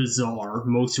absolutely bizarre.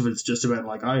 Most of it's just about,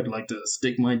 like, I'd like to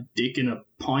stick my dick in a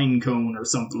pine cone or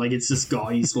something. Like, it's just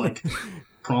guys, like,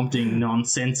 prompting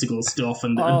nonsensical stuff.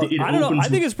 And I don't know. I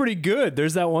think it's pretty good.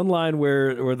 There's that one line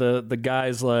where the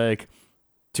guy's like,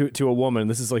 to a woman,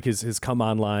 this is like his come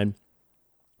on line.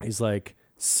 He's like,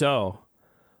 so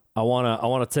I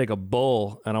wanna take a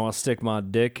bull and I wanna stick my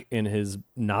dick in his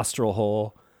nostril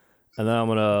hole, and then I'm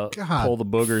gonna pull the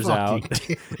boogers out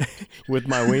with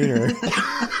my wiener.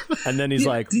 And then he's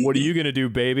like, "What are you gonna do,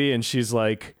 baby?" And she's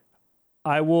like,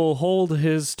 "I will hold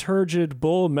his turgid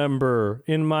bull member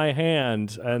in my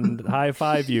hand and high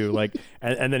five you." Like,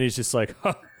 and then he's just like,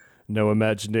 huh, "No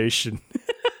imagination."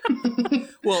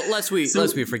 Well, lest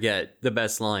we forget the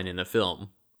best line in the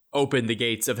film: "Open the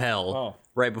gates of hell."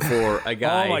 Right before a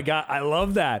guy. Oh my God, I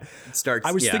love that. Starts.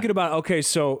 I was thinking about, okay,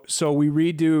 so we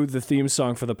redo the theme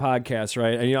song for the podcast,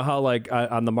 right? And you know how, like,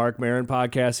 on the Mark Maron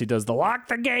podcast, he does the "lock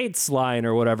the gates" line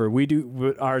or whatever. We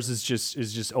do ours is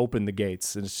just "open the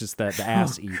gates," and it's just that the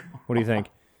ass eat. What do you think?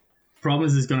 Problem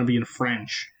is, it's going to be in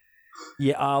French.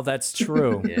 Yeah, oh, that's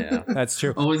true. Yeah, that's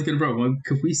true. Always going to problem.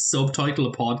 Could we subtitle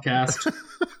a podcast?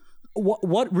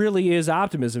 What really is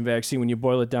optimism vaccine when you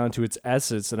boil it down to its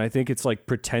essence? And I think it's like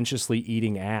pretentiously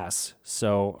eating ass.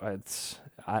 So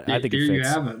I think it fits. There you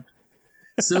have it.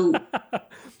 So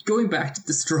going back to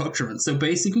the structure of it. So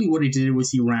basically what he did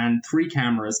was he ran 3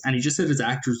 cameras and he just had his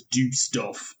actors do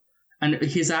stuff. And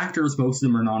his actors, most of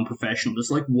them are non-professional. There's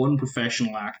like one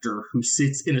professional actor who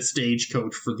sits in a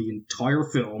stagecoach for the entire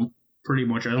film, pretty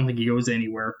much. I don't think he goes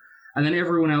anywhere. And then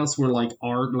everyone else were like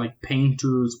art, like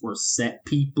painters or set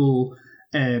people.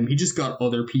 He just got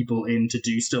other people in to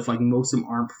do stuff. Like, most of them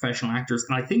aren't professional actors.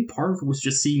 And I think part of it was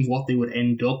just seeing what they would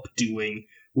end up doing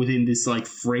within this like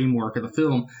framework of the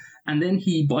film. And then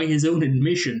he, by his own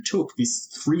admission, took these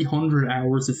 300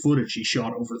 hours of footage he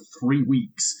shot over 3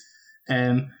 weeks.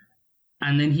 And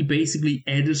then he basically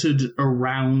edited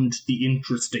around the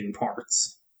interesting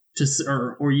parts.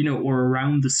 Or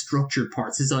around the structured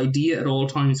parts. His idea at all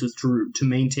times was to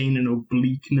maintain an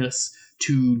obliqueness,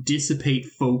 to dissipate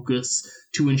focus,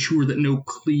 to ensure that no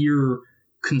clear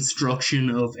construction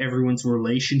of everyone's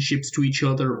relationships to each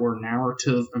other or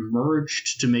narrative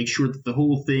emerged, to make sure that the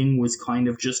whole thing was kind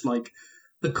of just like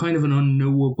the kind of an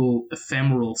unknowable,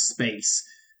 ephemeral space.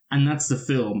 And that's the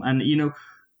film. And,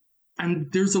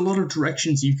 and there's a lot of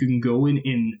directions you can go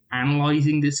in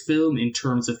analyzing this film in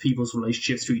terms of people's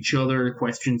relationships to each other,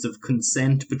 questions of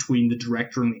consent between the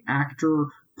director and the actor,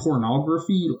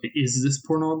 pornography, is this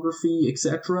pornography,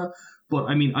 etc. But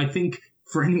I mean, I think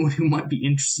for anyone who might be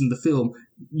interested in the film,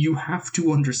 you have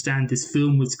to understand this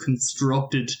film was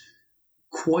constructed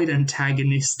quite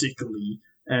antagonistically.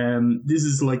 This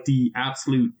is like the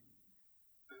absolute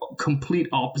complete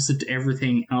opposite to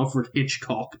everything Alfred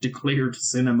Hitchcock declared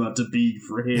cinema to be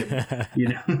for him. You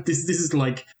know, this is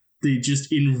like the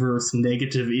just inverse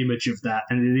negative image of that,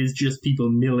 and it is just people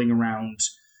milling around,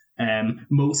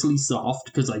 mostly soft,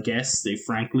 because I guess they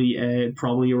frankly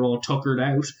probably are all tuckered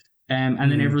out,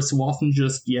 and then every so often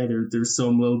just, there's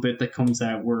some little bit that comes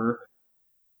out where,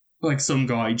 like, some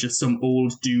guy, just some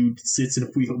old dude sits in a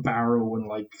wheelbarrow and,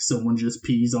 like, someone just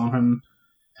pees on him.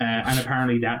 And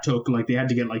apparently that took, like, they had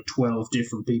to get, like, 12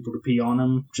 different people to pee on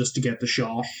him just to get the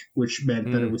shot, which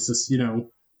meant that it was just, a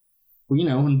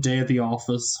day at the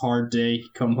office, hard day,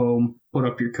 come home, put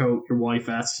up your coat, your wife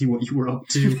asks you what you were up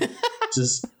to.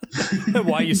 Just...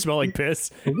 Why you smell like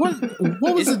piss?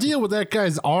 What was the deal with that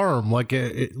guy's arm? Like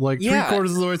 3/4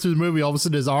 of the way through the movie, all of a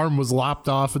sudden his arm was lopped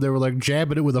off, and they were like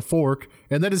jabbing it with a fork,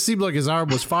 and then it seemed like his arm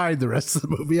was fine the rest of the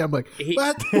movie. I'm like,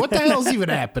 what the hell's even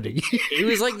happening? He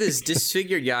was like this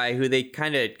disfigured guy who they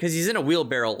kind of, because he's in a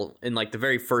wheelbarrow in like the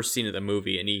very first scene of the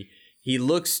movie, and he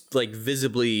looks like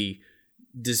visibly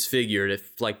disfigured,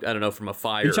 if, like, I don't know, from a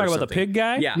fire. You're talking about the pig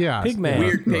guy? Yeah. Pig man.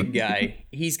 Weird pig guy.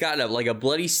 He's got a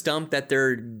bloody stump that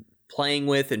they're playing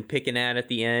with and picking at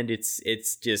the end.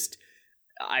 It's just,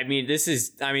 I mean,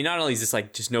 not only is this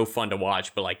like just no fun to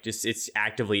watch, but like just it's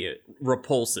actively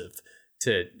repulsive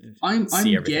to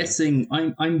see everything.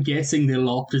 I'm guessing they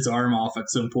lopped his arm off at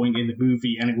some point in the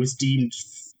movie, and it was deemed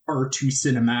far too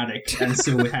cinematic, and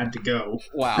so it had to go.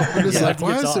 Wow.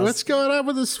 What's going on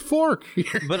with this fork?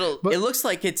 But it looks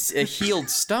like it's a healed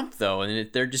stump, though,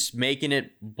 and they're just making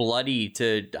it bloody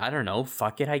to, I don't know,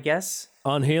 fuck it, I guess.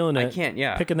 Unhealing it. I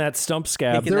can't, Picking that stump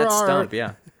scab. Picking that stump,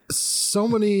 yeah. So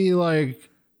many, like,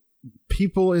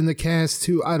 people in the cast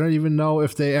who I don't even know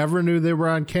if they ever knew they were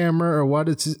on camera or what.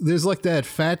 There's like that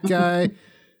fat guy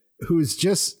who's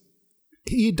just,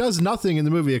 he does nothing in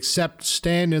the movie except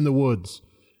stand in the woods.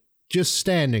 Just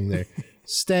standing there,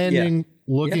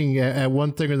 looking at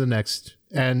one thing or the next.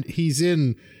 And he's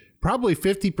in probably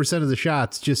 50% of the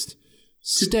shots just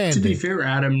standing. To be fair,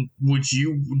 Adam, would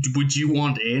you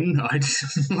want in?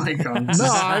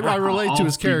 I relate to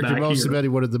his character most of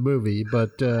anyone in the movie,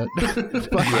 but I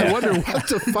wonder what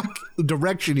the fuck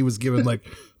direction he was given. Like,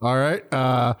 all right,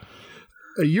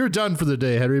 you're done for the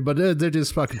day, Henry, but they're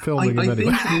just fucking filming him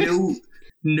anyway. I think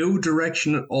no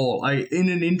direction at all. In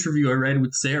an interview I read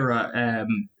with Sarah,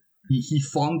 he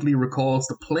fondly recalls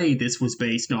the play this was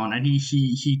based on, and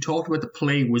he talked about the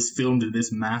play was filmed in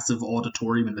this massive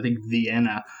auditorium in, I think,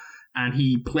 Vienna, and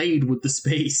he played with the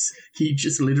space. He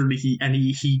just literally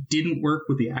he didn't work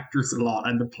with the actors a lot,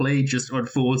 and the play just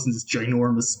unfolds in this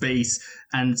ginormous space.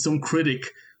 And some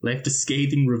critic left a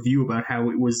scathing review about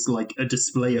how it was like a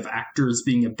display of actors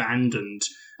being abandoned,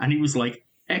 and he was like,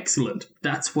 excellent,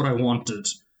 that's what I wanted.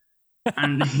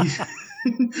 And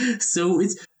so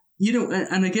it's,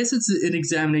 and I guess it's an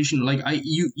examination. Like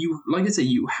like I say,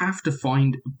 you have to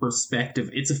find a perspective.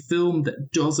 It's a film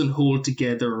that doesn't hold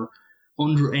together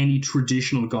under any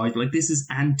traditional guide. Like, this is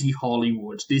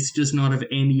anti-Hollywood. This does not have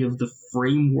any of the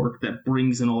framework that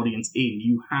brings an audience in.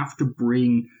 You have to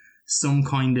bring some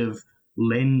kind of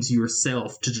lens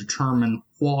yourself to determine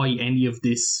why any of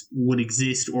this would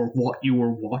exist or what you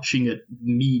are watching it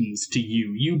means to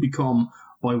you. You become,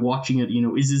 by watching it,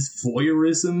 is this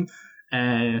voyeurism?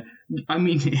 I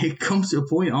mean, it comes to a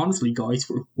point, honestly, guys,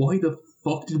 where why the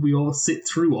fuck did we all sit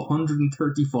through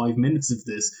 135 minutes of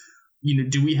this?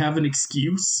 Do we have an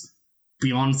excuse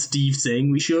beyond Steve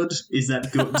saying we should? Is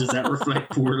that good? Does that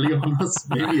reflect poorly on us?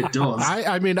 Maybe it does.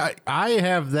 I mean, I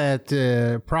have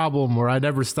that problem where I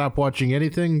never stop watching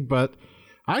anything, but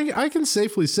I can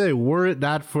safely say, were it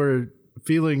not for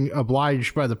feeling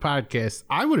obliged by the podcast,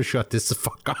 I would have shut this the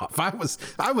fuck off.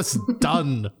 I was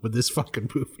done with this fucking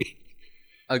movie.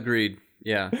 Agreed.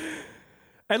 Yeah.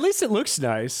 At least it looks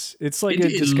nice. It's like a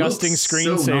disgusting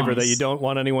screensaver that you don't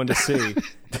want anyone to see.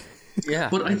 Yeah.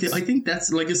 But I think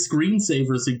that's like a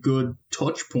screensaver is a good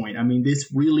touch point. I mean, this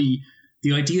really,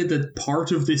 the idea that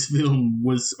part of this film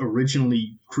was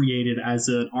originally created as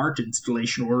an art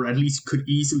installation, or at least could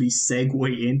easily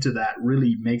segue into that,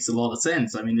 really makes a lot of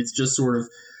sense. I mean, it's just sort of,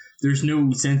 there's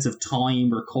no sense of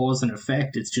time or cause and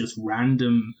effect. It's just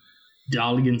random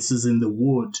dalliances in the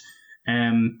wood.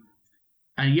 And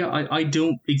yeah, I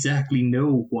don't exactly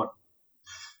know what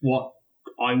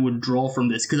I would draw from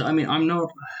this, because I mean,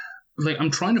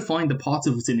 I'm trying to find the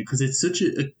positives in it, because it's such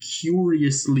a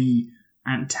curiously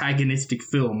antagonistic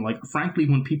film. Like, frankly,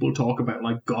 when people talk about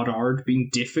like Godard being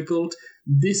difficult,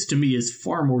 this to me is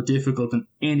far more difficult than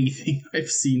anything I've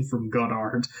seen from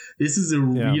Godard. This is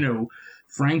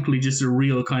frankly, just a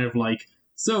real kind of like,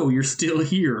 so you're still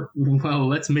here, well,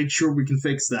 let's make sure we can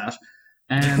fix that.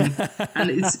 And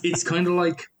it's kind of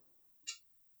like,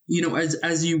 you know,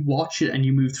 as you watch it and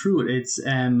you move through it, it's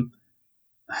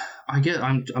I guess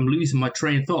I'm losing my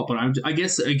train of thought, but I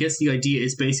guess the idea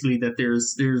is basically that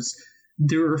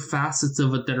there are facets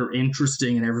of it that are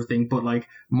interesting and everything, but like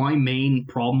my main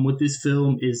problem with this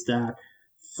film is that,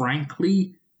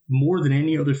 frankly, more than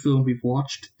any other film we've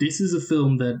watched, this is a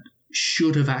film that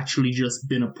should have actually just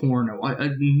been a porno.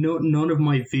 None of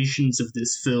my visions of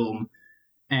this film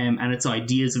and its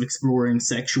ideas of exploring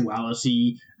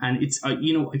sexuality, and it's I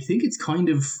think it's kind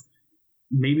of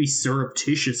maybe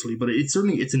surreptitiously, but it's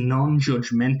a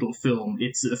non-judgmental film.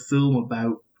 It's a film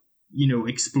about, you know,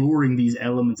 exploring these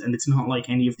elements, and it's not like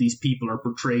any of these people are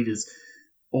portrayed as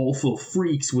awful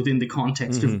freaks within the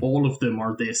context of all of them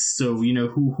are this. So, you know,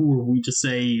 who are we to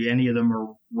say any of them are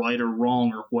right or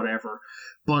wrong or whatever?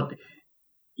 But,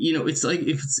 you know, it's like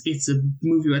if it's a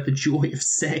movie about the joy of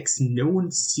sex, no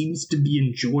one seems to be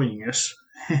enjoying it.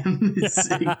 And it's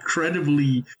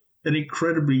an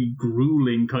incredibly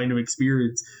grueling kind of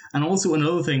experience. And also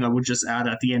another thing I would just add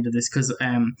at the end of this, because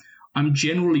I'm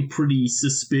generally pretty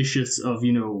suspicious of,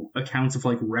 you know, accounts of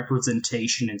like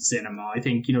representation in cinema. I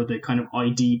think, you know, the kind of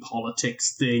ID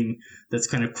politics thing that's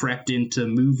kind of crept into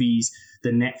movies,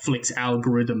 the Netflix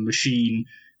algorithm machine,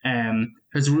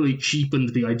 has really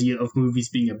cheapened the idea of movies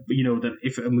being that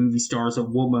if a movie stars a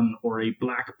woman or a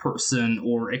black person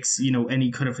or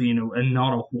any kind of, you know, and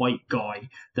not a white guy,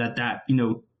 that you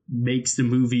know, makes the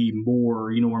movie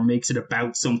more, you know, or makes it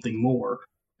about something more.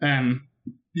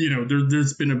 You know,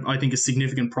 there's been, I think, a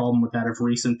significant problem with that of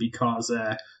recent, because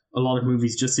a lot of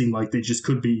movies just seem like they just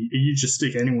could be, you just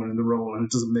stick anyone in the role and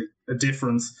it doesn't make a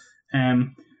difference.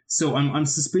 So I'm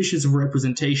suspicious of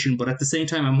representation, but at the same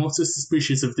time, I'm also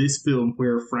suspicious of this film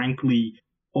where, frankly,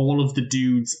 all of the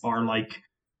dudes are like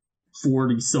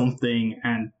 40-something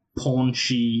and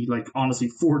paunchy. Like, honestly,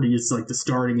 40 is like the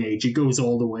starting age. It goes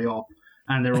all the way up.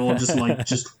 And they're all just like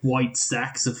just white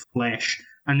sacks of flesh.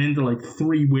 And then the like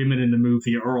 3 women in the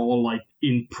movie are all like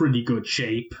in pretty good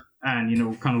shape and, you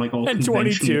know, kind of like all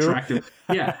conventionally attractive.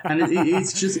 Yeah, and it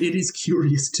is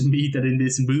curious to me that in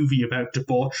this movie about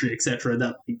debauchery, etc.,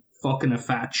 that like, fucking a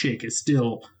fat chick is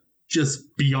still just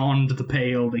beyond the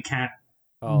pale. They can't.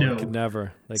 Oh, no. They could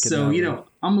never. You know,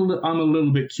 I'm a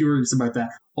little bit curious about that.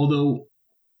 Although,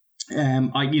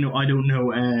 I don't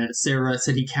know. Sarah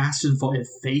said he casted via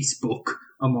Facebook,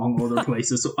 among other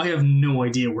places. So I have no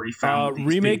idea where he found these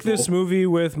remake people. this movie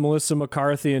with Melissa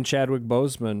McCarthy and Chadwick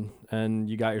Boseman, and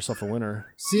you got yourself a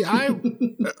winner. See, I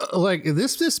like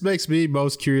this. This makes me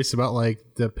most curious about like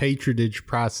the patronage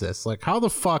process. Like, how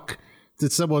the fuck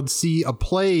did someone see a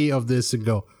play of this and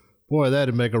go, "Boy,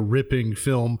 that'd make a ripping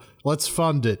film. Let's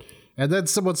fund it." And then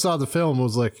someone saw the film and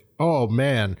was like, "Oh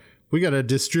man, we got to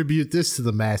distribute this to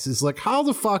the masses." Like, how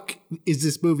the fuck is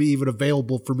this movie even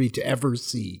available for me to ever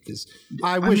see? Because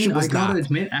I wish it was not. I gotta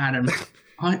admit, Adam,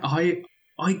 I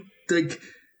like,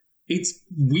 it's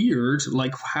weird.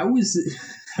 Like, how is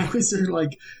there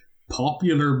like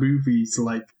popular movies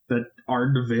like that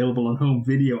aren't available on home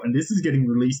video, and this is getting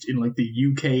released in like the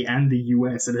UK and the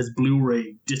US. It has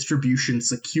Blu-ray distribution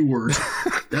secured.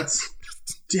 That's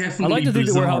definitely. I like to think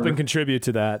that we're bizarre. helping contribute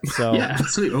to that. So yeah,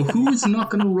 absolutely. Oh, who is not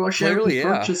going to rush out and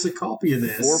purchase a copy of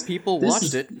this? 4 people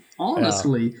watched it.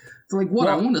 Honestly, it's like what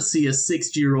I want to see a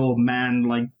 60-year-old man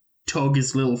like tug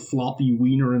his little floppy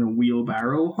wiener in a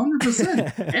wheelbarrow.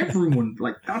 100%. Everyone,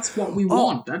 like, that's what we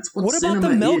want. That's what cinema is. What about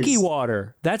the Milky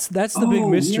Water? That's the big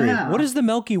mystery. Yeah. What is the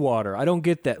Milky Water? I don't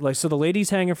get that. Like, so the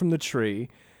lady's hanging from the tree,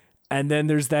 and then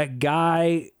there's that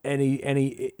guy, and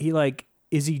he like,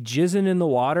 is he jizzing in the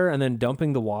water and then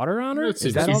dumping the water on her? Is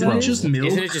that all Isn't that it is? just milk?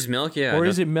 Isn't it just milk? Yeah. Or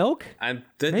is it milk?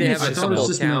 They have a I thought it couple was of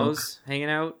just cows hanging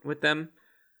out with them.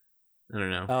 I don't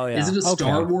know. Oh yeah. Is it a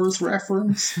Star Wars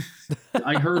reference?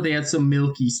 I heard they had some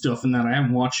milky stuff in that. I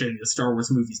haven't watched any of the Star Wars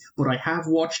movies, but I have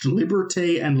watched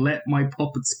Liberté and Let My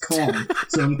Puppets Come,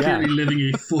 so I'm clearly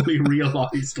living a fully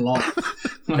realized life.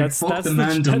 Like, That's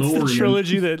the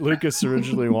trilogy that Lucas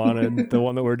originally wanted, the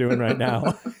one that we're doing right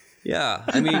now. Yeah,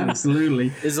 I mean, absolutely.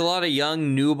 There's a lot of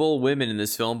young, nubile women in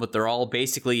this film, but they're all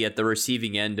basically at the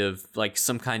receiving end of like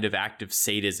some kind of act of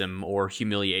sadism or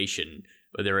humiliation.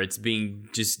 Whether it's being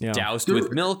just doused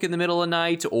with milk in the middle of the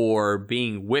night or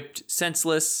being whipped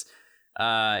senseless,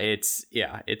 it's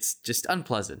just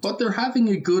unpleasant. But they're having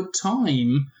a good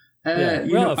time.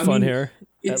 We all have fun here.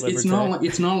 It's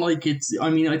not like it's. I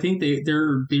mean, I think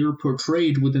they're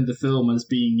portrayed within the film as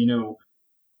being, you know,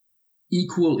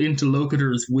 equal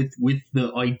interlocutors with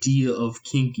the idea of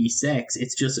kinky sex.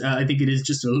 It's just, I think it is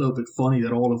just a little bit funny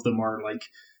that all of them are like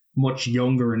much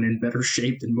younger and in better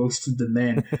shape than most of the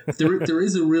men. There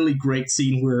is a really great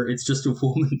scene where it's just a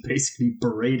woman basically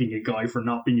berating a guy for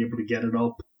not being able to get it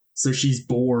up. So she's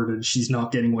bored and she's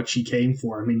not getting what she came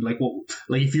for. I mean, like, what?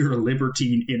 Like, if you're a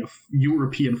libertine in a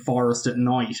European forest at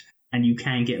night and you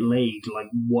can't get laid, like,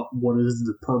 what is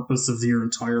the purpose of your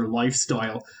entire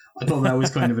lifestyle? I thought that was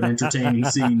kind of an entertaining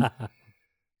scene.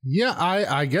 Yeah,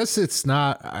 I guess it's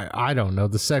not. I don't know.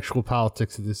 The sexual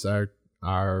politics of this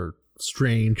are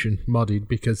strange and muddied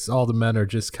because all the men are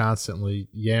just constantly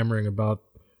yammering about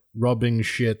rubbing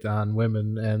shit on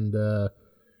women and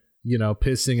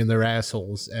pissing in their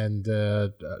assholes and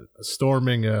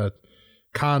storming a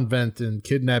convent and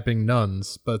kidnapping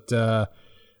nuns. But the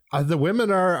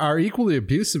women are equally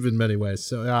abusive in many ways.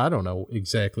 So I don't know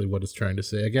exactly what it's trying to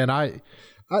say. Again,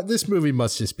 this movie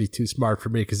must just be too smart for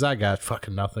me because I got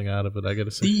fucking nothing out of it, I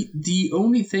gotta say. The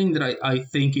only thing that I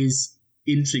think is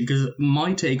interesting, because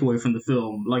my takeaway from the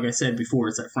film, like I said before,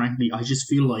 is that frankly, I just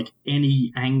feel like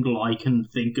any angle I can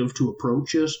think of to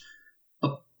approach it,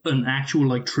 an actual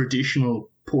like traditional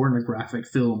pornographic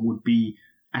film would be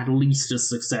at least as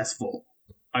successful,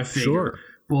 I figure. Sure.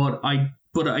 But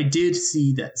I did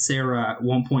see that Sarah at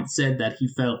one point said that he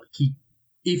felt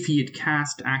if he had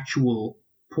cast actual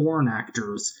porn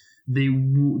actors,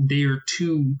 they're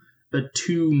too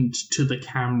attuned to the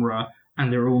camera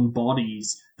and their own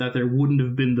bodies that there wouldn't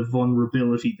have been the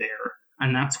vulnerability there,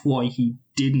 and that's why he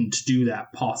didn't do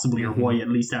that, possibly, or why at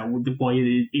least why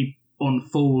it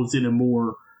unfolds in a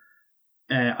more,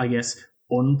 I guess,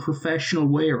 unprofessional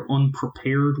way or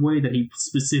unprepared way, that he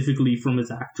specifically from his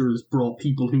actors brought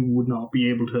people who would not be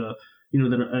able to,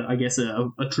 that I guess a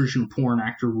traditional porn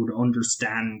actor would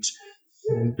understand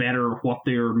better what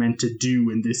they're meant to do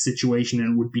in this situation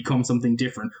and would become something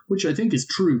different, which I think is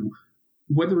true.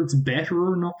 Whether it's better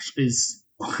or not is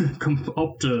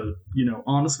up to,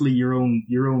 honestly, your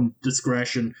own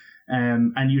discretion.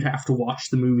 And you'd have to watch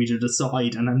the movie to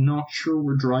decide. And I'm not sure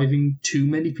we're driving too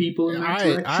many people in that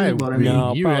direction. But I mean,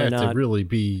 no, you have to really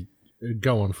be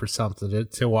going for something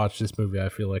to watch this movie. I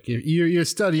feel like if you're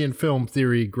studying film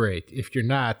theory, great. If you're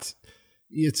not,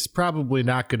 it's probably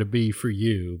not going to be for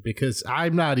you, because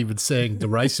I'm not even saying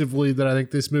derisively that I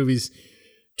think this movie's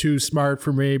too smart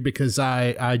for me, because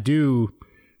I do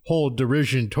hold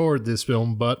derision toward this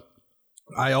film, but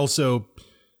I also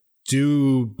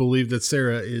do believe that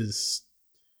Sarah is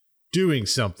doing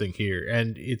something here,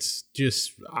 and it's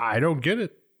just, I don't get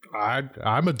it.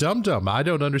 I'm a dum-dum. I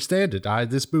don't understand it.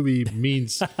 This movie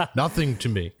means nothing to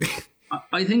me.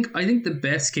 I think the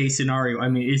best case scenario, I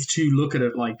mean, is to look at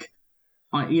it like,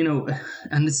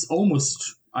 and it's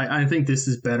almost, I think this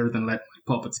is better than Let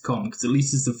My Puppets Come, because at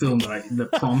least it's the film that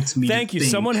prompts me Thank to you.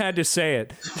 think. Someone had to say it.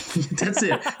 That's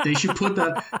it. They should put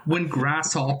that when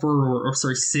Grasshopper or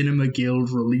Cinema Guild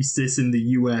release this in the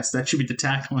US. That should be the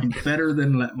tagline. Better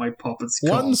than Let My Puppets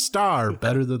Come. 1 star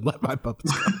better than Let My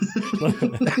Puppets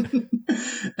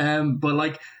Come. But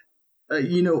like,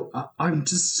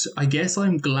 I guess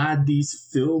I'm glad these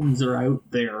films are out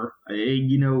there.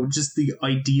 Just the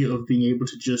idea of being able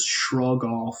to just shrug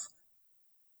off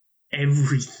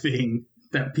everything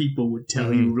that people would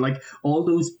tell you, like all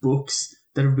those books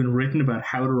that have been written about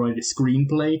how to write a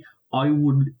screenplay. I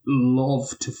would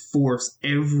love to force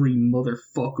every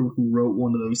motherfucker who wrote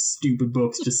one of those stupid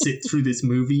books to sit through this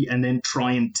movie and then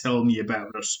try and tell me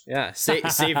about it. Yeah, Save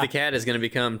the Cat is going to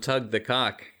become Tug the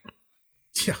Cock.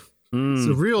 Yeah, it's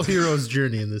a real hero's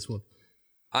journey in this one.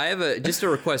 I have just a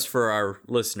request for our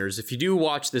listeners. If you do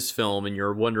watch this film and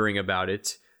you're wondering about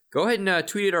it, go ahead and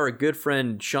tweet at our good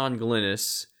friend Sean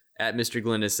Glynis at Mr.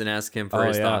 Glynis and ask him for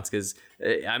his thoughts. Because,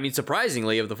 I mean,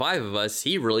 surprisingly, of the 5 of us,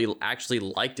 he really actually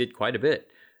liked it quite a bit.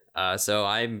 So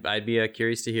I'd be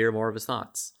curious to hear more of his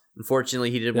thoughts. Unfortunately,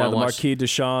 he didn't want to watch Marquis de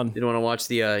Sean. Didn't want to watch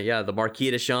the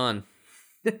Marquis de Sean.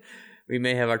 We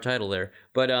may have our title there,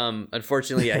 but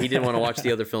unfortunately, he didn't want to watch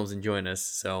the other films and join us.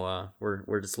 So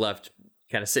we're just left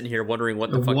kind of sitting here wondering what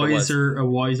the fuck it was. A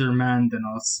wiser man than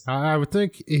us. I would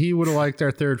think he would have liked our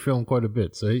 3rd film quite a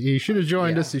bit. So he should have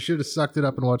joined us. He should have sucked it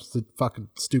up and watched the fucking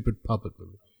stupid puppet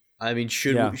movie. I mean,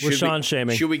 should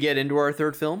we get into our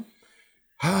 3rd film?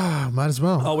 Might as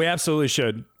well. Oh, we absolutely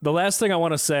should. The last thing I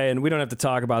want to say, and we don't have to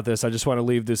talk about this, I just want to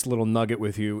leave this little nugget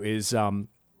with you, is some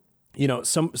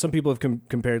people have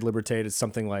compared Liberté to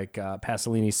something like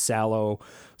Pasolini's Salò,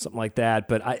 something like that,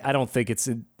 but I don't think it's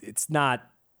not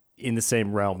in the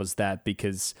same realm as that,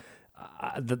 because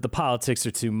the politics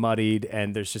are too muddied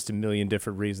and there's just a million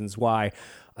different reasons why.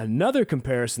 Another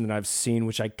comparison that I've seen,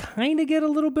 which I kind of get a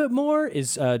little bit more,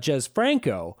 is Jez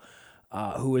Franco,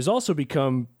 who has also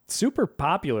become super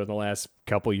popular in the last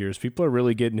couple years. People are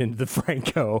really getting into the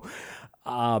Franco.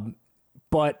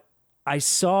 But I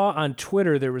saw on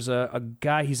Twitter there was a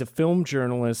guy, he's a film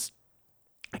journalist.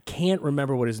 I can't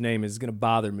remember what his name is. It's going to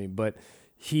bother me, but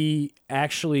he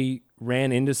actually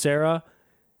ran into Sarah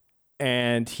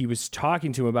and he was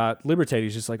talking to him about Liberté.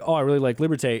 He's just like, oh, I really like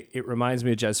Liberté. It reminds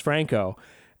me of Jess Franco.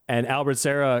 And Albert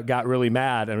Serra got really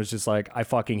mad and was just like, I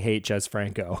fucking hate Jess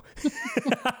Franco.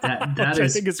 That is I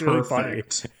think it's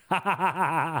perfect. really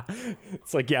funny.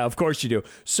 It's like, yeah, of course you do.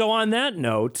 So on that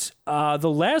note, the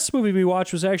last movie we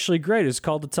watched was actually great. It's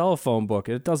called The Telephone Book.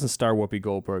 It doesn't star Whoopi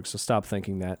Goldberg, so stop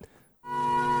thinking that.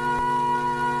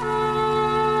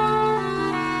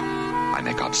 I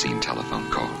make obscene telephone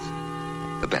calls.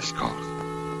 The best calls.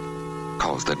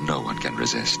 Calls that no one can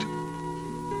resist.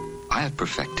 I have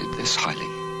perfected this highly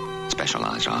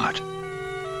specialized art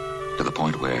to the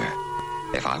point where,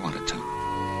 if I wanted to,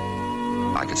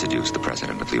 I could seduce the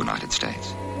President of the United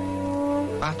States.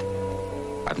 But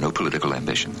I've no political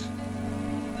ambitions.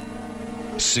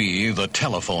 See The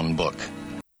Telephone Book.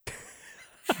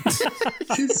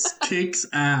 This kicks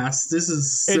ass. This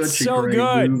is such It's a so great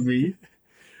good. movie.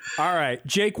 All right,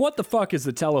 Jake, what the fuck is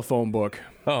The Telephone Book?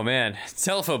 Oh man,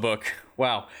 Telephone Book.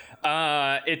 Wow.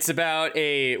 It's about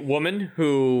a woman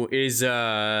who is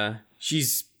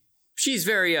she's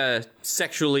very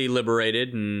sexually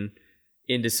liberated and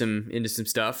into some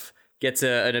stuff. Gets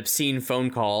an obscene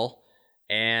phone call,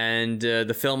 and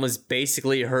the film is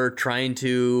basically her trying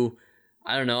to,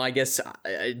 I don't know, I guess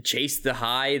chase the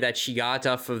high that she got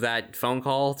off of that phone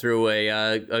call through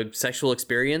a sexual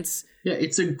experience. Yeah,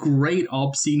 it's a great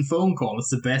obscene phone call.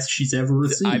 It's the best she's ever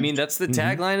received. I mean, that's the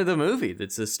tagline of the movie.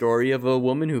 It's a story of a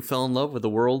woman who fell in love with the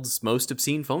world's most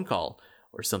obscene phone call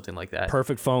or something like that.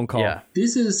 Perfect phone call. Yeah.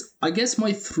 This is, I guess,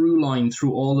 my through line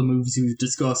through all the movies we've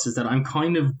discussed is that I'm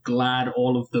kind of glad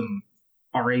all of them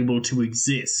are able to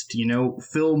exist. You know,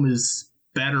 film is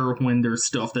better when there's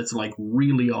stuff that's like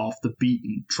really off the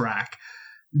beaten track.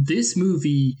 This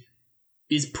movie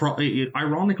is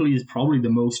ironically is probably the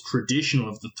most traditional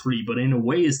of the three, but in a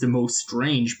way is the most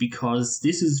strange because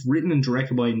this is written and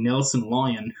directed by Nelson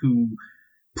Lyon, who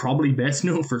probably best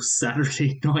known for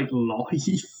Saturday Night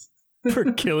Live.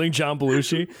 For killing John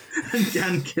Belushi.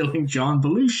 And killing John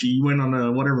Belushi. He went on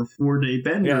a 4-day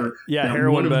bender. Yeah, that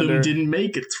heroin one of bender. them didn't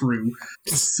make it through.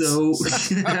 So,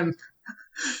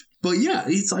 but yeah,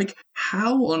 it's like,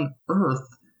 how on earth?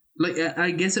 Like,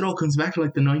 I guess it all comes back to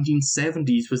like the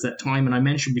 1970s was that time, and I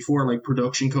mentioned before, like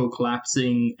production code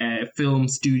collapsing, film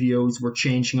studios were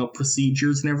changing up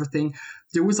procedures and everything.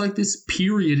 There was like this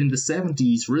period in the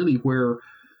 70s really where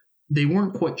they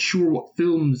weren't quite sure what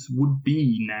films would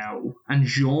be now, and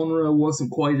genre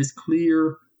wasn't quite as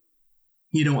clear.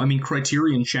 You know, I mean,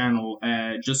 Criterion Channel,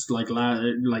 just like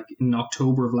in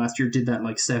October of last year, did that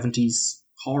like 70s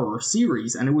horror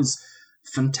series, and it was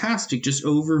fantastic. Just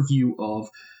overview of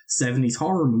 70s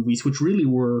horror movies, which really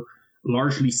were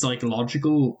largely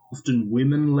psychological, often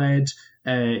women-led,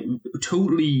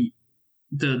 totally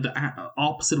the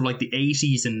opposite of like the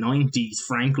 80s and 90s,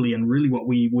 frankly, and really what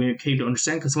we came to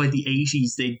understand, because like the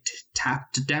 80s, they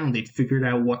tapped it down. They'd figured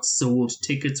out what sold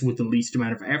tickets with the least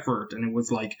amount of effort, and it was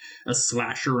like a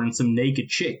slasher and some naked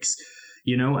chicks,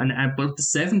 you know, but the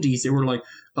 70s, they were like,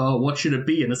 what should it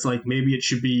be? And it's like, maybe it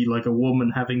should be like a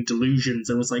woman having delusions.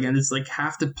 And it's like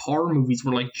half the horror movies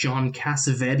were like John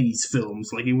Cassavetes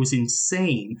films. Like, it was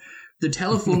insane. The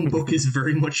Telephone Book is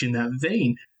very much in that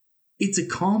vein. It's a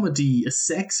comedy, a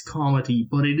sex comedy,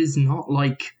 but it is not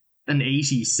like an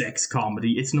 80s sex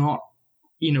comedy. It's not,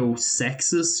 you know,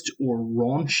 sexist or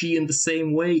raunchy in the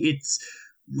same way. It's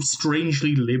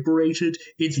strangely liberated.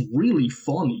 It's really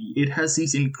funny. It has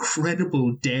these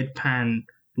incredible deadpan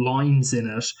lines in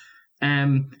it.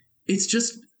 It's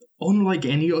just unlike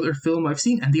any other film I've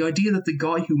seen. And the idea that the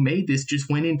guy who made this just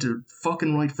went into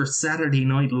fucking write for Saturday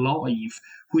Night Live,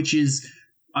 which is,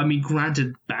 I mean,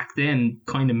 granted, back then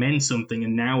kind of meant something,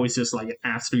 and now it's just like an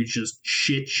absolute just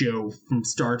shit show from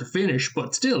start to finish.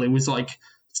 But still, it was like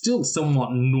still somewhat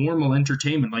normal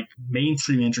entertainment, like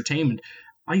mainstream entertainment.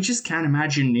 I just can't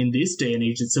imagine in this day and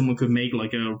age that someone could make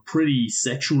like a pretty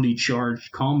sexually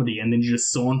charged comedy and then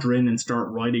just saunter in and start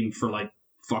writing for like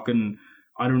fucking,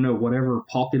 I don't know, whatever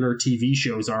popular TV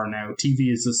shows are now.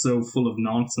 TV is just so full of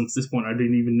nonsense at this point. I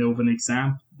didn't even know of an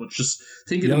example, but just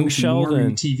think of the most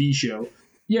boring TV show.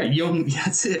 Yeah,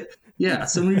 that's it. Yeah,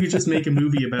 someone could just make a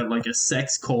movie about like a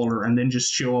sex caller and then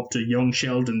just show up to Young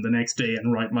Sheldon the next day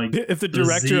and write like if the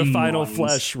director of Final lines.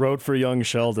 Flesh wrote for Young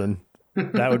Sheldon,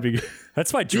 that would be good.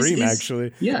 That's my dream,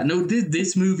 actually. Yeah, no,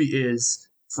 this movie is,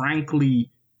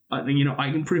 frankly, you know,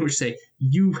 I can pretty much say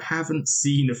you haven't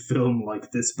seen a film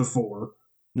like this before.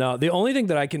 No, the only thing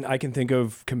that I can think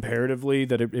of comparatively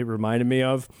that it reminded me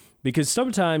of, because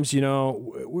sometimes, you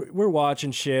know, we're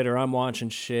watching shit or I'm watching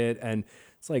shit and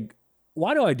it's like,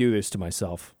 why do I do this to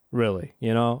myself? really.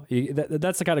 You know,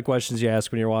 that's the kind of questions you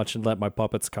ask when you're watching Let My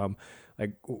Puppets Come.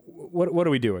 Like, what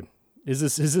are we doing? Is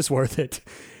this worth it?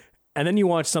 And then you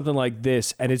watch something like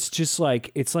this, and it's just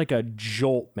like, it's like a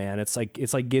jolt, man. It's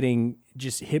like getting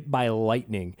just hit by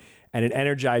lightning, and it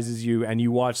energizes you, and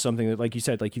you watch something that, like you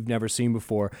said, like you've never seen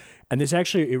before. And this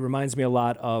actually, it reminds me a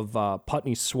lot of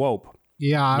Putney Swope.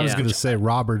 Yeah, I was going to say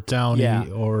Robert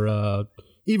Downey or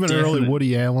even early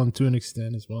Woody Allen to an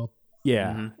extent as well.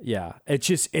 Yeah, yeah. It's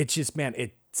just, man,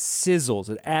 it sizzles.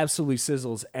 It absolutely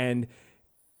sizzles, and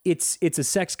it's a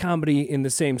sex comedy in the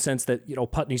same sense that, you know,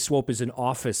 Putney Swope is an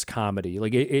office comedy.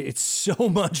 Like it's so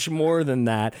much more than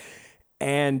that.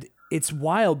 And it's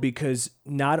wild because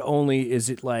not only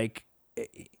is it like,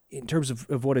 in terms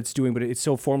of what it's doing, but it's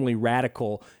so formally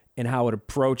radical in how it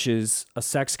approaches a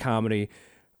sex comedy,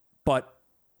 but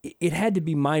it had to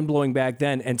be mind blowing back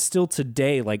then. And still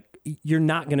today, like, you're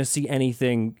not going to see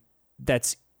anything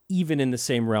that's even in the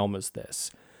same realm as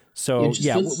this. So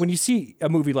when you see a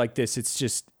movie like this,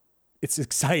 it's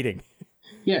exciting.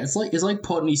 Yeah, it's like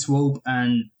Putney Swope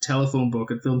and Telephone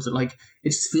Book and films that, like, it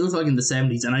just feels like in the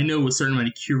 70s, and I know a certain amount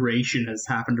of curation has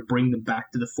happened to bring them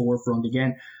back to the forefront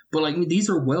again, but like, I mean, these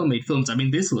are well-made films. I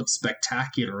mean, this looks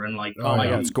spectacular, and like,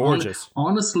 it's gorgeous.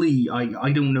 Honestly,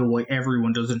 I don't know why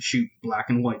everyone doesn't shoot black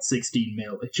and white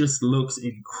 16mm. It just looks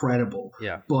incredible.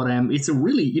 Yeah. But it's a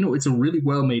really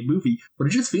well-made movie, but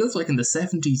it just feels like in the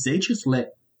 70s, they just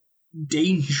let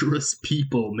dangerous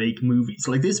people make movies.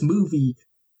 Like, this movie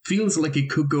feels like it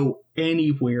could go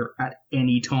anywhere at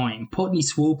any time. Putney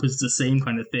Swope is the same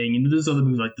kind of thing, and there's other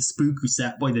movies like The Spook Who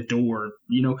Sat by the Door,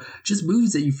 you know, just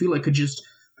movies that you feel like could just,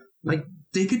 like,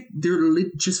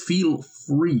 just feel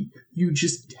free. You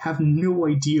just have no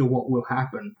idea what will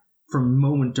happen from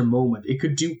moment to moment. It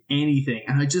could do anything,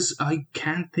 and I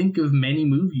can't think of many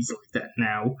movies like that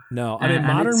now. No, I mean,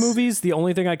 modern movies, the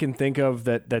only thing I can think of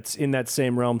that's in that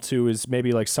same realm too is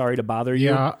maybe like Sorry to Bother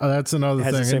You. Yeah, that's another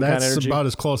thing, and that's about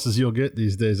as close as you'll get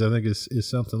these days. I think is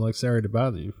something like Sorry to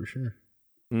Bother You for sure.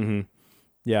 Mm-hmm.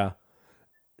 Yeah.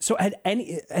 So had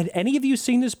any of you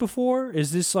seen this before?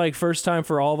 Is this like first time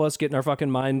for all of us getting our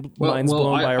fucking minds blown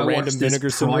by a random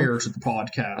vinegar symbol? Prior to the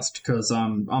podcast, because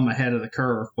I'm ahead of the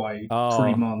curve by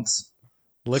 3 months.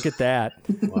 Look at that!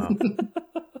 Wow,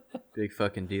 big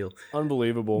fucking deal,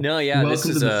 unbelievable. No, yeah,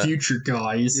 welcome to the future,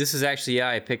 guys. This is actually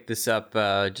I picked this up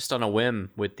just on a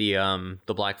whim with the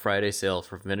Black Friday sale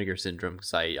for Vinegar Syndrome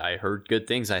because I heard good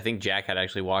things. I think Jack had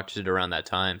actually watched it around that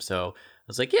time, so I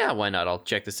was like, yeah, why not? I'll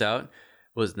check this out.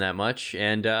 Wasn't that much,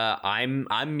 and I'm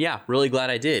really glad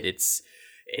I did. It's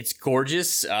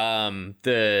gorgeous. I want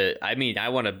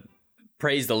to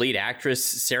praise the lead actress,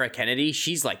 Sarah Kennedy.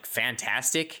 She's like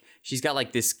fantastic. She's got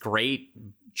like this great,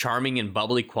 charming and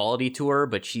bubbly quality to her,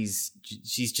 but she's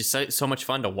just so much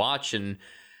fun to watch and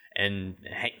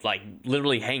like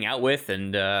literally hang out with.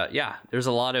 And there's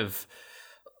a lot of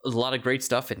great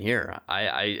stuff in here.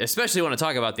 I especially want to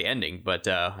talk about the ending, but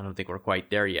I don't think we're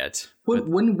quite there yet.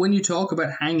 When you talk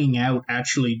about hanging out,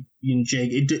 actually, Jake,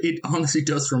 it honestly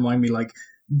does remind me, like,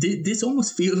 this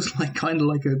almost feels like kind of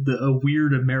like a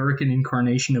weird American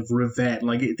incarnation of Rivette.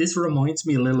 Like, this reminds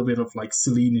me a little bit of like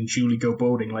Celine and Julie Go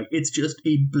Boating. Like, it's just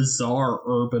a bizarre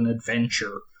urban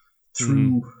adventure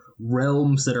through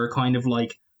realms that are kind of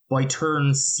like, by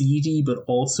turns seedy, but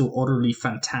also utterly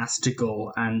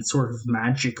fantastical and sort of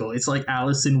magical. It's like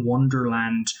Alice in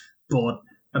Wonderland, but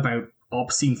about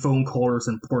obscene phone callers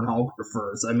and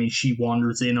pornographers. I mean, she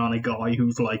wanders in on a guy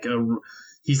who's like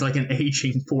he's like an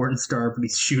aging porn star, but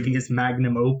he's shooting his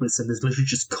magnum opus and is literally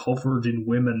just covered in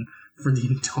women for the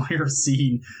entire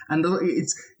scene. And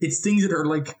it's things that are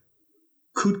like,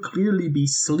 could clearly be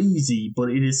sleazy, but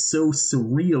it is so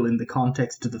surreal in the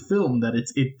context of the film that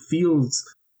it feels...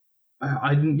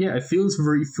 it feels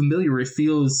very familiar. It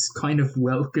feels kind of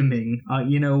welcoming.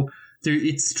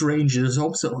 It's strange. There's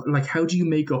also, like, how do you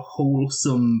make a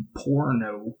wholesome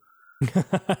porno?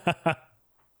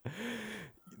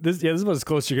 This is about as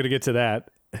close you're gonna get to that.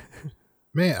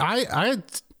 Man,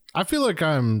 I feel like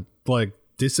I'm like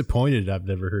disappointed. I've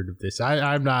never heard of this.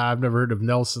 I've never heard of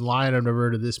Nelson Lyon. I've never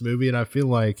heard of this movie, and I feel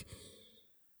like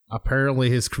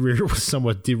apparently his career was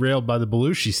somewhat derailed by the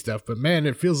Belushi stuff. But man,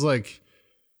 it feels like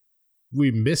we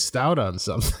missed out on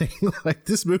something. Like,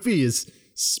 this movie is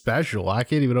special. I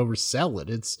can't even oversell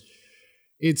it.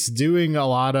 It's doing a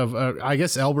lot of I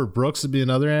guess Albert Brooks would be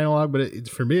another analog, but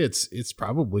for me it's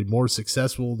probably more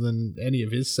successful than any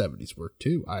of his 70s work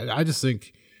too. I just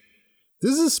think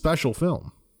this is a special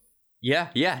film.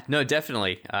 Yeah, no,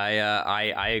 definitely.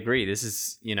 I agree. This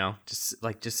is,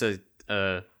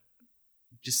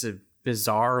 just a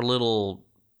bizarre little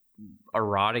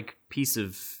erotic piece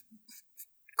of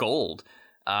gold.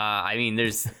 I mean,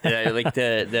 there's like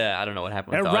the I don't know what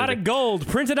happened with Erotic gold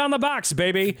printed on the box,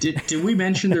 baby. Did we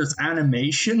mention there's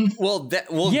animation? Well,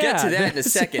 we'll get to that in a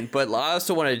second, but I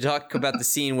also wanted to talk about the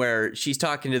scene where she's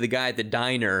talking to the guy at the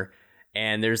diner,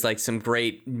 and there's like some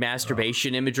great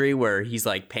masturbation imagery where he's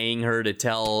like paying her to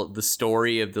tell the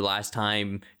story of the last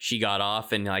time she got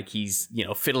off, and like he's, you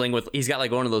know, fiddling with, he's got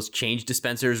like one of those change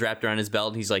dispensers wrapped around his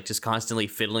belt, and he's like just constantly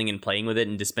fiddling and playing with it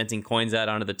and dispensing coins out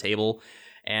onto the table.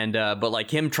 And but like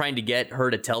him trying to get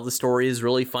her to tell the story is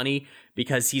really funny,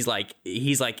 because he's like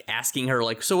asking her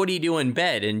like, so what do you do in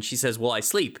bed? And she says, well, I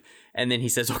sleep. And then he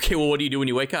says, okay, well, what do you do when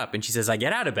you wake up? And she says, I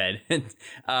get out of bed.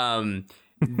 And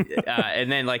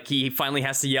then like he finally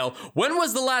has to yell, when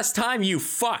was the last time you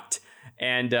fucked?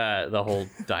 And the whole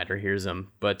diner hears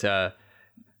him, but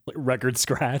record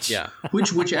scratch. Yeah.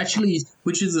 which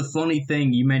is a funny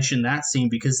thing you mentioned that scene,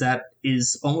 because that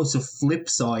is almost a flip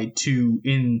side to,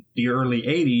 in the early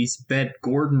 80s, Bette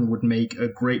Gordon would make a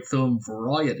great film,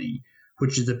 Variety,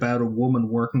 which is about a woman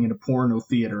working in a porno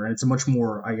theater, and it's a much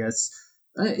more, I guess,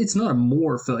 it's not a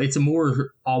more film, it's a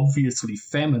more obviously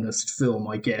feminist film,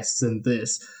 I guess, than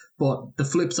this. But the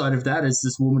flip side of that is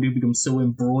this woman who becomes so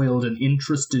embroiled and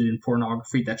interested in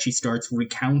pornography that she starts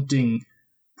recounting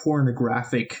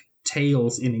pornographic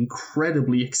tales in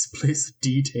incredibly explicit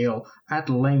detail at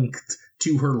length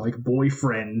to her like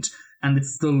boyfriend, and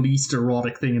it's the least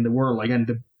erotic thing in the world. Like, and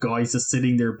the guy's just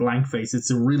sitting there blank face. It's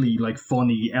a really like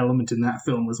funny element in that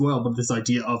film as well. But this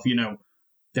idea of, you know,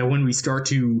 that when we start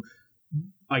to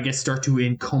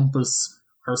encompass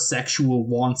her sexual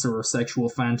wants or her sexual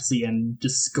fantasy and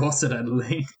discuss it at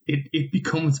length, it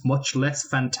becomes much less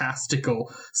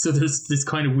fantastical. So there's this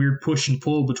kind of weird push and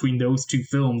pull between those two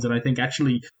films, and I think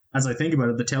actually, as I think about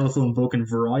it, The Telephone Book and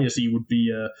Variety would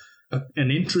be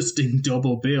an interesting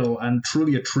double bill, and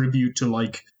truly a tribute to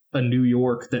like a New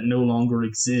York that no longer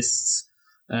exists.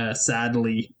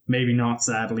 Sadly, maybe not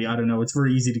sadly, I don't know. It's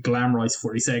very easy to glamorize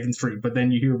 42nd Street, but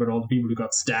then you hear about all the people who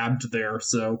got stabbed there,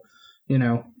 so, you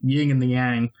know, yin and the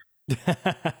yang.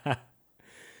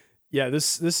 Yeah,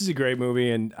 this is a great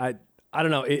movie, and I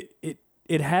don't know,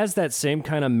 it has that same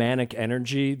kind of manic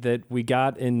energy that we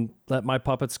got in Let My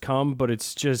Puppets Come, but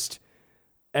it's just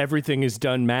everything is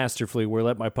done masterfully. Where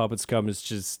Let My Puppets Come is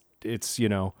just, it's, you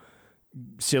know,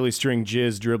 silly string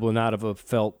jizz dribbling out of a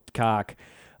felt cock.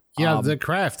 Yeah, the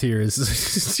craft here is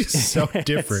just so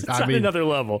different. It's on another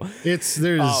level. It's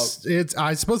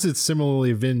I suppose it's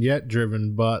similarly vignette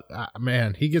driven, but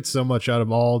man, he gets so much out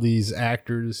of all these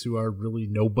actors who are really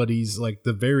nobodies. Like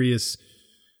the various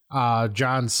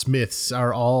John Smiths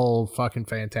are all fucking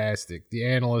fantastic. The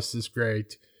Analyst is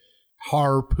great.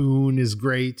 Harpoon is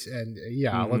great, and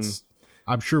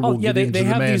I'm sure we'll get into the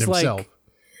man himself.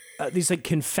 These like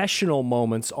confessional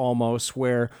moments almost,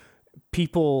 where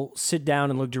people sit down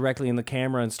and look directly in the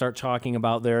camera and start talking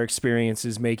about their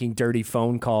experiences making dirty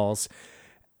phone calls,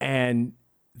 and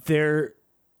they're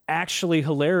actually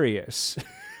hilarious.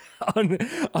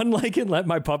 Unlike in Let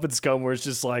My Puppets Come, where it's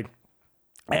just like,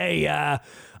 hey,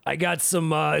 I got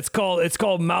some, it's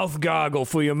called mouth goggle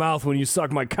for your mouth when you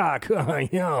suck my cock.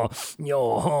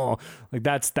 Yo. Like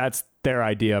that's their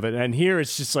idea of it. And here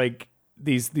it's just like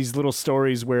these little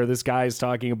stories where this guy is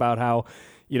talking about how,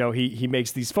 you know, he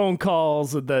makes these phone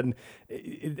calls, and then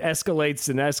it escalates,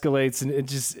 and it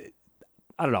just,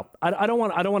 I don't know. I don't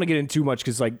want to get into too much,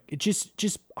 because like it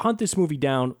just hunt this movie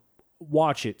down,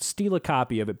 watch it, steal a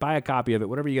copy of it, buy a copy of it,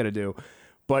 whatever you got to do.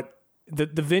 But the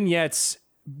vignettes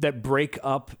that break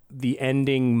up the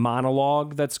ending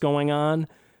monologue that's going on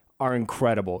are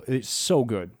incredible. It's so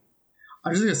good. I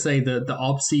was just gonna say the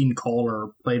obscene caller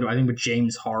played, I think, with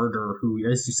James Harder, who,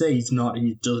 as you say, he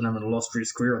doesn't have an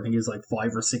illustrious career. I think he's like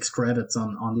 5 or 6 credits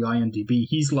on the IMDb.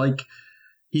 He's like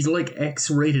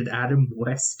X-rated Adam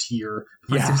West here.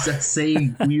 Like, there's that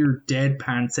same weird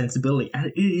deadpan sensibility, and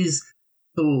it is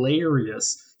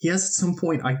hilarious. He has at some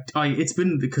point, it's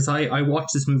been, because I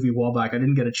watched this movie a while back, I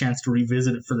didn't get a chance to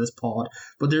revisit it for this pod,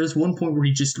 but there's one point where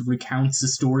he just recounts the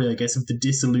story, I guess, of the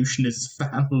dissolution of his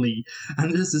family,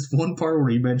 and there's this one part where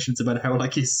he mentions about how,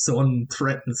 like, his son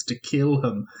threatens to kill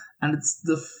him, and it's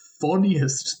the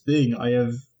funniest thing I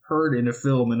have heard in a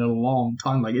film in a long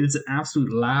time. Like, it's an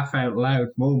absolute laugh out loud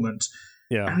moment.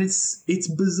 Yeah. And it's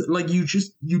bizarre. Like, you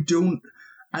don't,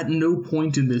 at no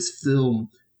point in this film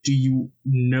do you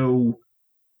know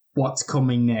what's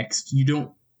coming next. You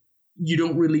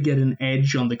don't really get an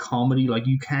edge on the comedy. Like,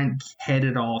 you can't head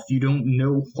it off. You don't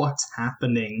know what's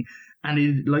happening. And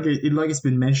it like it's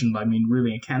been mentioned, I mean,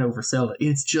 really, I can't oversell it.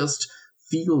 It's just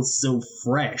feels so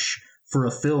fresh for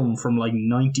a film from like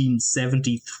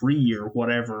 1973 or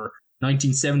whatever,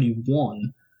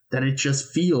 1971, that it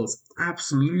just feels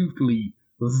absolutely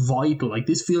vital. Like,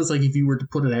 this feels like if you were to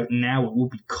put it out now, it would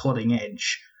be cutting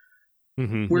edge.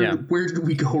 Where did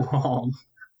we go wrong?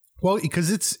 Well,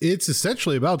 because it's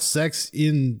essentially about sex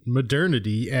in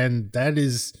modernity, and that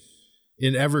is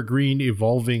an evergreen,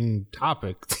 evolving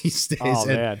topic these days. Oh,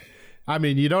 man. I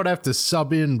mean, you don't have to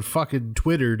sub in fucking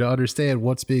Twitter to understand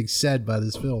what's being said by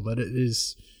this film, but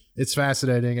it's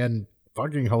fascinating and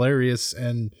fucking hilarious,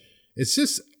 and it's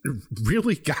just a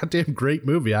really goddamn great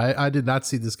movie. I did not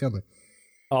see this coming.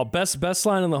 Oh, best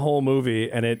line in the whole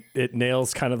movie, and it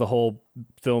nails kind of the whole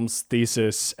film's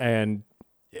thesis, and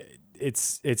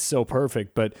it's so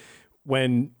perfect. But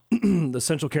when the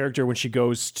central character, when she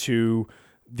goes to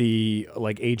the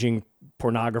like aging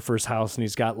pornographer's house, and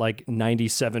he's got like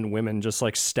 97 women just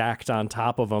like stacked on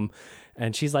top of him,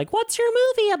 and she's like, "What's your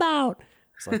movie about?"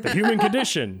 It's like, "The human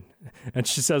condition." And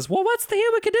she says, "Well, what's the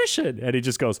human condition?" And he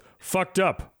just goes, "Fucked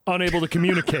up, unable to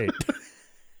communicate."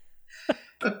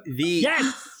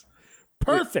 Yes,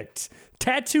 perfect.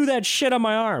 Tattoo that shit on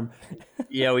my arm.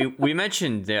 Yeah, we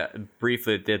mentioned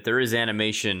briefly that there is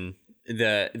animation.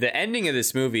 The ending of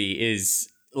this movie is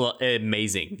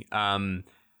amazing.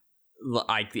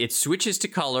 Like, it switches to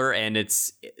color, and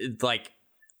it's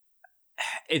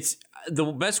the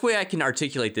best way I can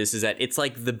articulate this is that it's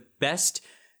like the best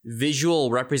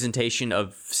visual representation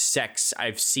of sex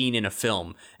I've seen in a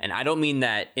film. And I don't mean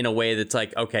that in a way that's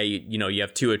like, okay, you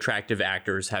have two attractive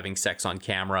actors having sex on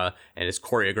camera and it's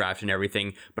choreographed and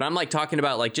everything, but I'm like talking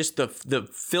about like just the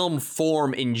film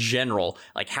form in general,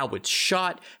 like how it's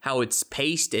shot, how it's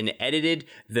paced and edited,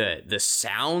 the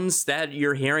sounds that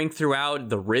you're hearing throughout,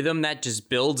 the rhythm that just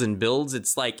builds and builds.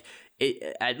 It's like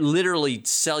literally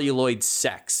celluloid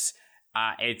sex.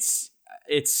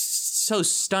 It's so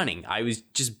stunning. I was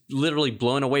just literally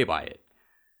blown away by it.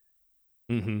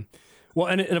 Mm-hmm. Well,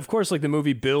 and of course, like, the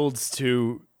movie builds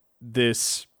to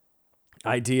this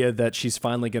idea that she's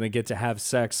finally going to get to have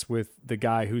sex with the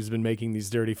guy who's been making these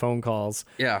dirty phone calls.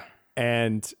 Yeah.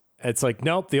 And it's like,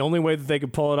 nope, the only way that they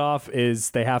could pull it off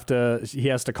is he has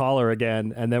to call her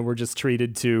again. And then we're just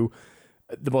treated to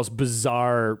the most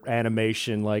bizarre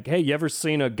animation. Like, hey, you ever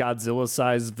seen a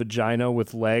Godzilla-sized vagina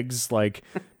with legs, like,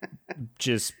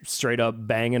 just straight up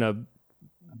banging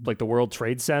the World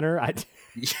Trade Center?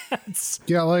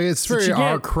 Yeah, like, it's very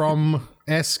R.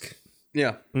 Crumb-esque.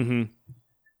 Yeah. Mm-hmm.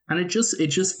 And it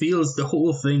just feels, the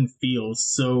whole thing feels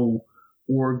so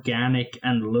organic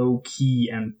and low-key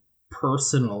and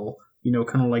personal,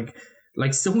 kind of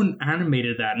like someone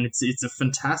animated that, and it's a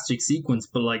fantastic sequence,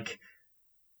 but like,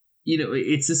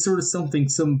 it's a sort of something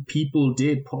some people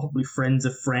did, probably friends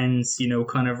of friends, or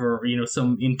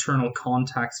some internal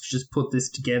contacts, just put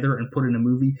this together and put in a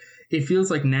movie. It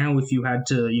feels like now, if you had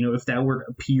to, if that were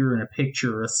to appear in a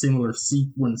picture, a similar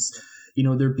sequence,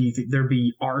 there'd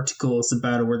be articles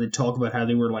about it where they talk about how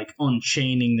they were like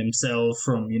unchaining themselves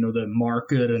from, the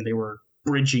market, and they were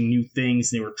bridging new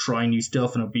things, and they were trying new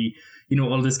stuff, and it'll be,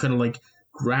 all this kind of like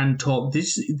grand talk.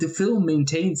 The film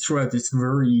maintains throughout this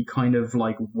very kind of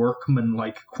like workman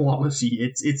like quality.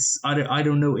 It's I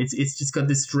don't know. It's just got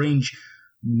this strange,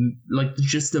 like,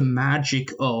 just the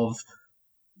magic of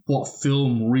what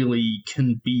film really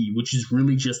can be, which is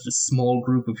really just a small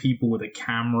group of people with a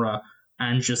camera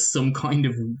and just some kind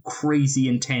of crazy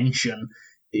intention.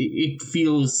 It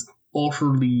feels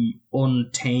utterly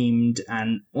untamed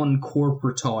and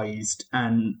uncorporatized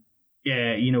and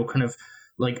kind of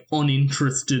like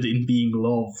uninterested in being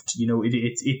loved.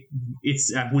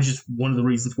 It's which is one of the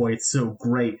reasons why it's so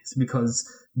great. It's because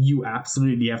you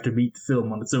absolutely have to meet the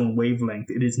film on its own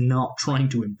wavelength. It is not trying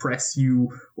to impress you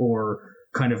or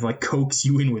kind of like coax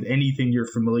you in with anything you're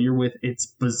familiar with. It's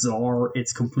bizarre.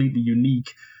 It's completely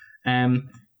unique.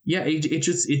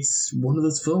 It's one of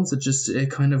those films that just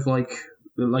kind of like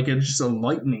just a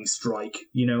lightning strike.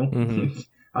 Mm-hmm.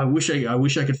 I wish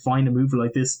I could find a movie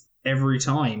like this every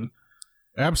time.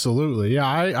 Absolutely. Yeah,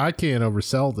 I can't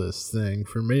oversell this thing.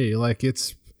 For me, like,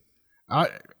 I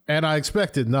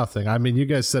expected nothing. I mean, you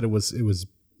guys said it was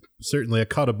certainly a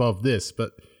cut above this,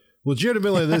 but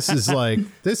legitimately this is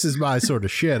my sort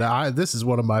of shit. This is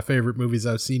one of my favorite movies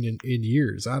I've seen in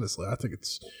years, honestly. I think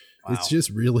it's just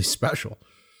really special.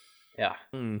 Yeah.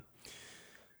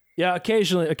 Yeah,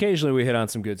 occasionally we hit on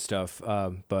some good stuff,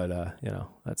 but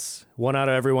that's 1 out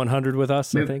of every 100 with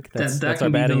us. I think that's our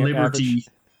batting average.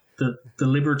 The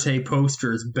Liberté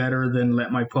poster is better than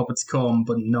Let My Puppets Come,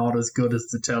 but not as good as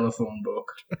the telephone book.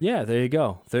 Yeah, there you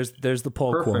go. There's the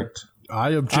poll quote. I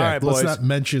object. Right, let's boys. not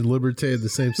mention Liberté in the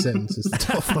same sentence as the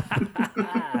telephone book.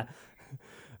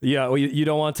 Yeah, well, you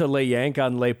don't want to lay yank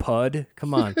on lay pud?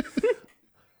 Come on.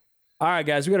 All right,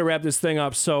 guys, we got to wrap this thing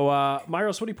up. So,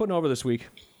 Myros, what are you putting over this week?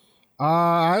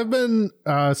 I've been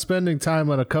spending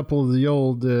time on a couple of the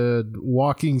old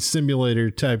walking simulator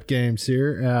type games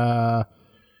here.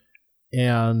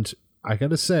 And I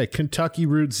gotta say, Kentucky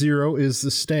Route Zero is the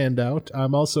standout.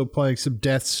 I'm also playing some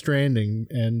Death Stranding,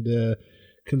 and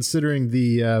considering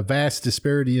the vast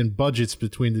disparity in budgets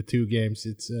between the two games,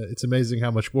 it's amazing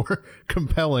how much more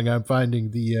compelling I'm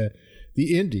finding the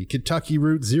indie Kentucky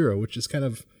Route Zero, which is kind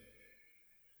of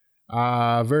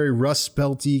very Rust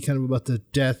Belty, kind of about the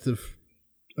death of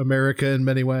America in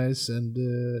many ways, and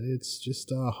it's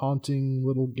just a haunting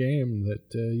little game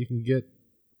that you can get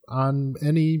on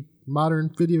any modern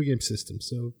video game system.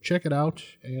 So check it out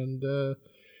and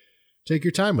take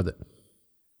your time with it.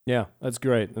 Yeah, that's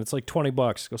great. It's like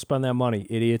 $20. Go spend that money,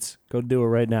 idiots. Go do it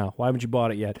right now. Why haven't you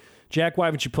bought it yet? Jack, why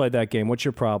haven't you played that game? What's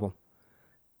your problem?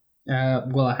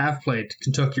 Well, I have played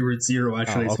Kentucky Route Zero,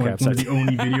 actually. Oh, okay. It's one of the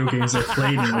only video games I've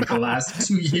played in like the last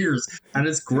 2 years, and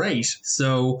it's great.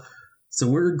 So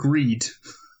we're agreed.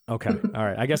 Okay, all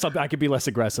right. I guess I could be less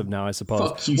aggressive now, I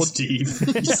suppose. Fuck you,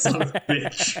 Steve. You son of a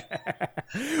bitch.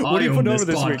 What are you putting over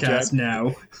this week, Jack?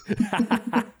 Now.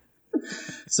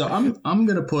 So I'm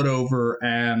gonna put over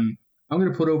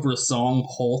a song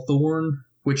Hawthorne,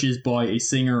 which is by a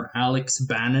singer Alex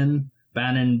Bannon.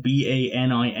 Bannon,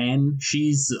 Banin.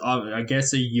 She's I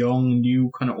guess a young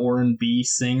new kind of R&B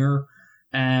singer.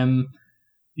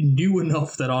 New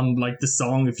enough that on like the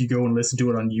song, if you go and listen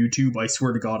to it on YouTube, I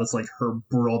swear to God, it's like her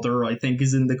brother, I think,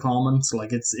 is in the comments.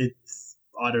 Like it's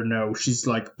I don't know. She's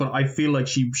like, but I feel like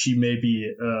she may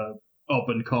be up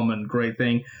and coming great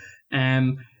thing.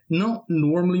 Not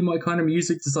normally my kind of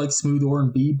music, just like smooth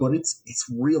R&B, but it's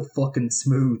real fucking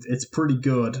smooth. It's pretty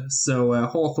good. So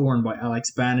Hawthorne by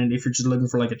Alex Bannon. If you're just looking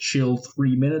for like a chill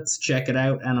 3 minutes, check it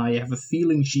out. And I have a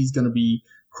feeling she's going to be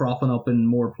cropping up in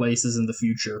more places in the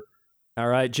future. All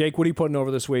right, Jake, what are you putting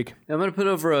over this week? I'm going to put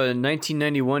over a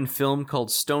 1991 film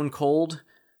called Stone Cold,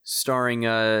 starring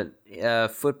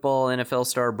football NFL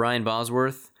star Brian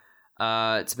Bosworth.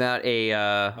 It's about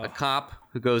a cop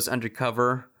who goes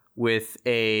undercover with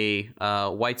a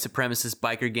white supremacist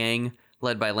biker gang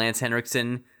led by Lance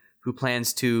Henriksen, who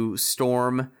plans to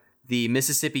storm the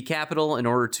Mississippi Capitol in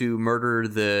order to murder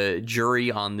the jury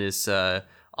on this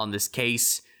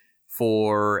case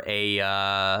for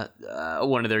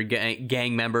one of their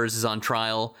gang members is on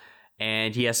trial,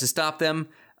 and he has to stop them.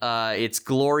 It's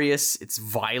glorious. It's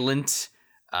violent.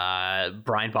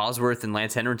 Brian Bosworth and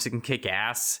Lance Henriksen kick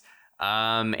ass.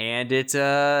 And it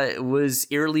was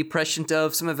eerily prescient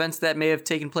of some events that may have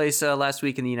taken place last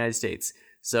week in the United States.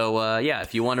 So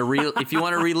if you want to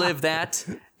relive that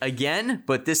again,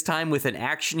 but this time with an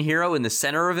action hero in the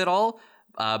center of it all,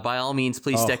 by all means,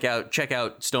 please check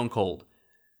out Stone Cold.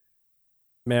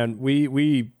 Man,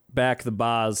 we back the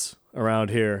Boz around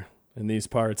here in these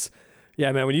parts.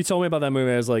 Yeah, man, when you told me about that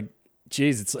movie, I was like,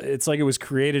 geez, it's like it was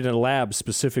created in a lab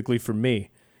specifically for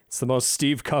me. It's the most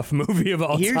Steve Cuff movie of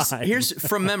all time. Here's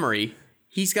from memory.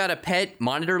 He's got a pet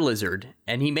monitor lizard,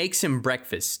 and he makes him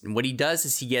breakfast. And what he does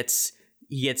is he gets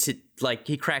it, like,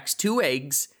 he cracks 2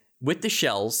 eggs with the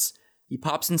shells. He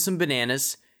pops in some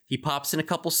bananas. He pops in a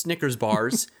couple Snickers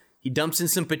bars. He dumps in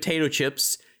some potato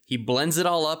chips. He blends it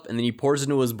all up, and then he pours it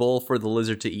into his bowl for the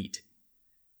lizard to eat.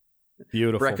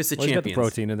 Beautiful. Breakfast of Champions. champions. Got the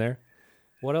protein in there.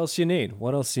 What else you need?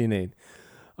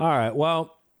 All right.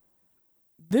 Well,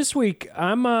 this week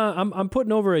I'm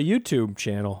putting over a YouTube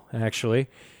channel. Actually,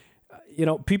 you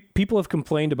know, people have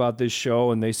complained about this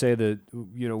show, and they say that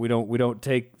we don't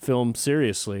take film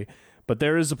seriously. But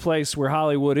there is a place where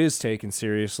Hollywood is taken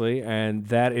seriously, and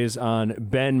that is on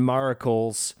Ben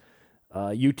Maricle's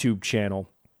YouTube channel.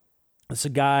 It's a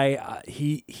guy.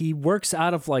 He works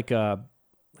out of like a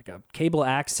cable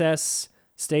access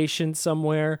station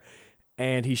somewhere,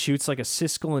 and he shoots like a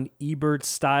Siskel and Ebert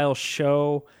style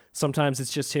show. Sometimes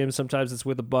it's just him, sometimes it's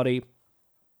with a buddy,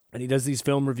 and he does these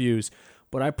film reviews.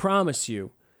 But I promise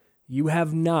you, you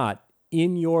have not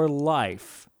in your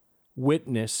life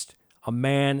witnessed a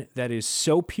man that is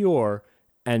so pure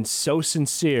and so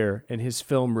sincere in his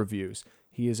film reviews.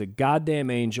 He is a goddamn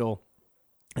angel,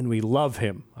 and we love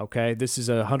him, okay? This is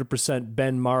a 100%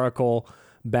 Ben Maricle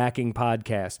backing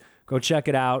podcast. Go check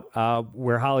it out.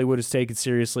 Where Hollywood is taken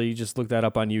seriously. You just look that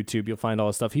up on YouTube. You'll find all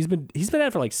this stuff. He's been at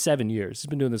it for like 7 years. He's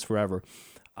been doing this forever.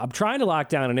 I'm trying to lock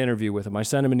down an interview with him. I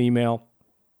sent him an email.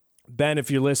 Ben, if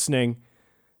you're listening,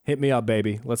 hit me up,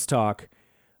 baby. Let's talk.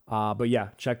 But yeah,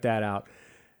 check that out.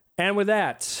 And with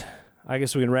that, I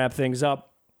guess we can wrap things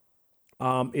up.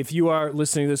 If you are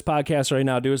listening to this podcast right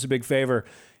now, do us a big favor.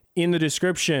 In the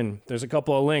description, there's a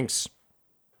couple of links.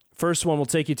 First one will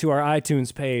take you to our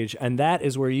iTunes page, and that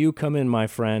is where you come in, my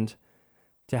friend,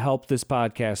 to help this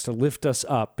podcast, to lift us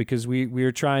up, because we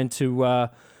are trying to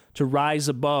rise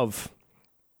above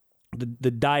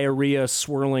the diarrhea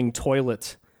swirling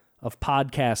toilet of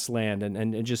podcast land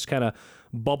and just kind of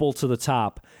bubble to the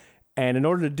top. And in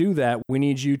order to do that, we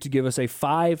need you to give us a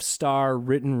 5-star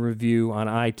written review on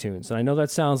iTunes. And I know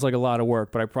that sounds like a lot of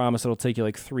work, but I promise it'll take you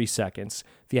like 3 seconds.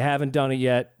 If you haven't done it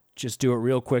yet, just do it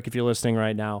real quick if you're listening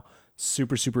right now.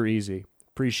 Super, super easy.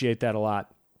 Appreciate that a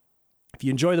lot. If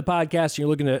you enjoy the podcast and you're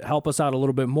looking to help us out a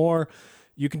little bit more,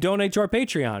 you can donate to our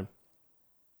Patreon.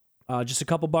 Just a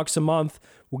couple bucks a month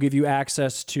will give you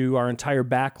access to our entire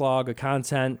backlog of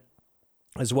content,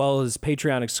 as well as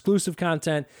Patreon exclusive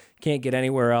content. Can't get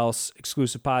anywhere else.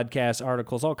 Exclusive podcasts,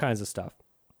 articles, all kinds of stuff.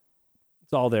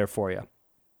 It's all there for you.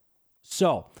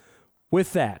 So,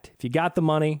 with that, if you got the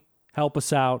money, help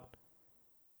us out.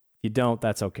 If you don't,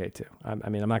 that's okay too. I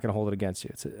mean, I'm not going to hold it against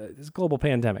you. It's a global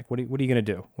pandemic. What are you going to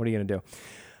do? What are you going to do?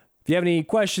 If you have any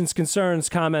questions, concerns,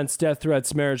 comments, death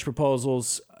threats, marriage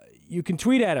proposals, you can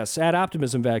tweet at us at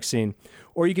Optimism Vaccine,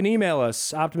 or you can email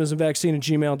us,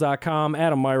 optimismvaccine@gmail.com.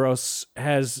 Adam Myros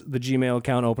has the Gmail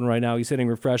account open right now. He's hitting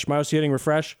refresh. Myros, you hitting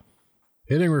refresh?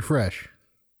 Hitting refresh.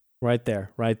 Right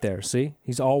there. See?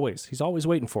 He's always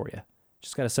waiting for you.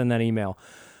 Just got to send that email.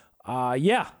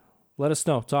 Yeah, let us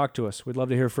know. Talk to us. We'd love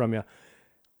to hear from you.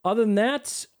 Other than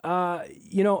that,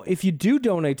 if you do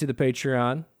donate to the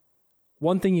Patreon,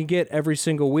 one thing you get every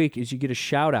single week is you get a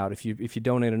shout out if you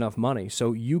donate enough money.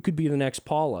 So you could be the next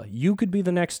Paula. You could be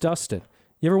the next Dustin.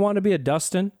 You ever want to be a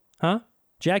Dustin? Huh?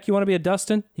 Jack, you want to be a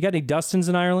Dustin? You got any Dustins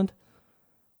in Ireland?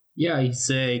 Yeah,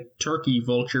 he's a turkey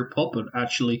vulture puppet,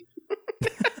 actually.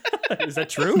 Is that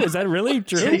true? Is that really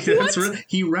true? Yeah, that's right.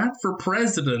 He ran for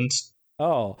president.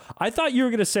 Oh, I thought you were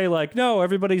going to say, like, no,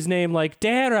 everybody's name, like,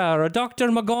 Dara or Dr.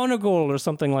 McGonagall or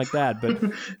something like that. But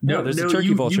no, there's a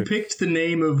turkey vulture. You picked the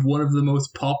name of one of the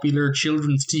most popular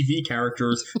children's TV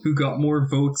characters who got more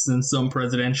votes than some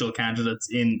presidential candidates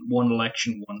in one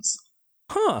election once.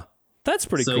 Huh. That's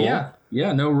pretty cool.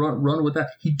 Yeah, no, run with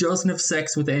that. He doesn't have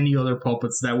sex with any other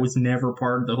puppets. That was never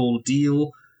part of the whole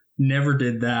deal. Never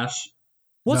did that.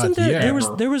 Wasn't there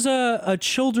was a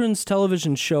children's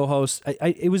television show host?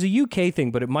 It was a UK thing,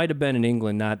 but it might have been in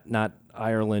England, not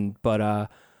Ireland. But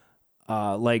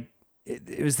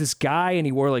it was this guy, and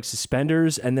he wore like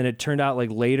suspenders, and then it turned out like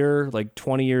later, like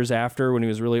 20 years after, when he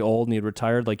was really old and he had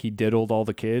retired, like he diddled all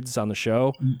the kids on the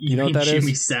show. You know what that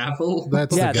Jimmy is? Savile?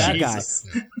 That's that guy.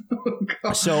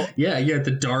 Oh, so yeah, the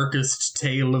darkest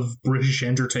tale of British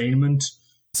entertainment.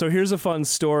 So here's a fun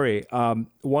story.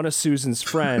 One of Susan's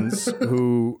friends,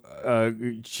 who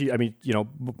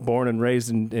born and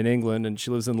raised in England, and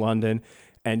she lives in London.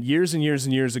 And years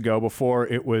ago, before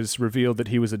it was revealed that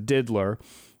he was a diddler,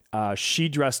 she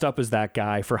dressed up as that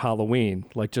guy for Halloween,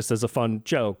 like just as a fun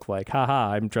joke, like,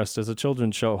 haha, I'm dressed as a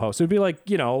children's show host. It'd be like,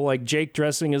 like Jake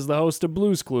dressing as the host of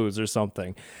Blue's Clues or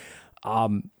something.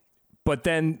 But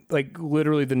then, like,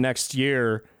 literally the next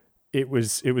year, it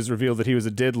was revealed that he was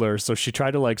a diddler. So she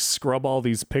tried to like scrub all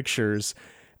these pictures,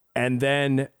 and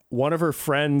then one of her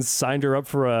friends signed her up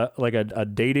for a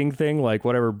dating thing, like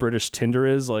whatever British Tinder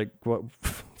is, like what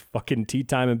fucking tea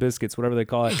time and biscuits, whatever they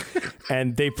call it.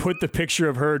 And they put the picture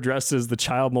of her dressed as the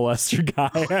child molester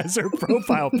guy as her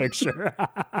profile picture.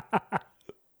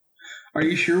 Are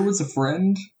you sure it was a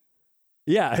friend?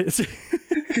 Yeah.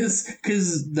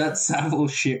 Because that Savile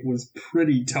shit was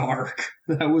pretty dark.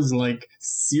 That was like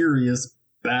serious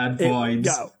bad vibes.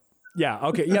 Yeah.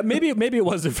 Okay. Yeah. Maybe it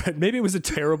was a friend. Maybe it was a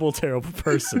terrible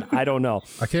person. I don't know.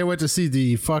 I can't wait to see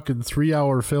the fucking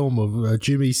 3-hour film of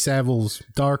Jimmy Savile's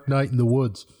Dark Night in the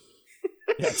Woods.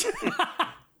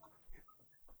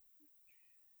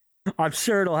 I'm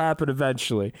sure it'll happen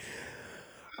eventually.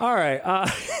 All right.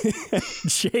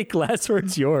 Jake, last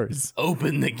word's yours.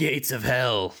 Open the gates of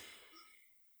hell.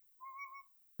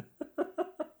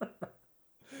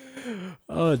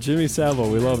 Oh, Jimmy Savile.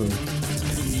 We love him.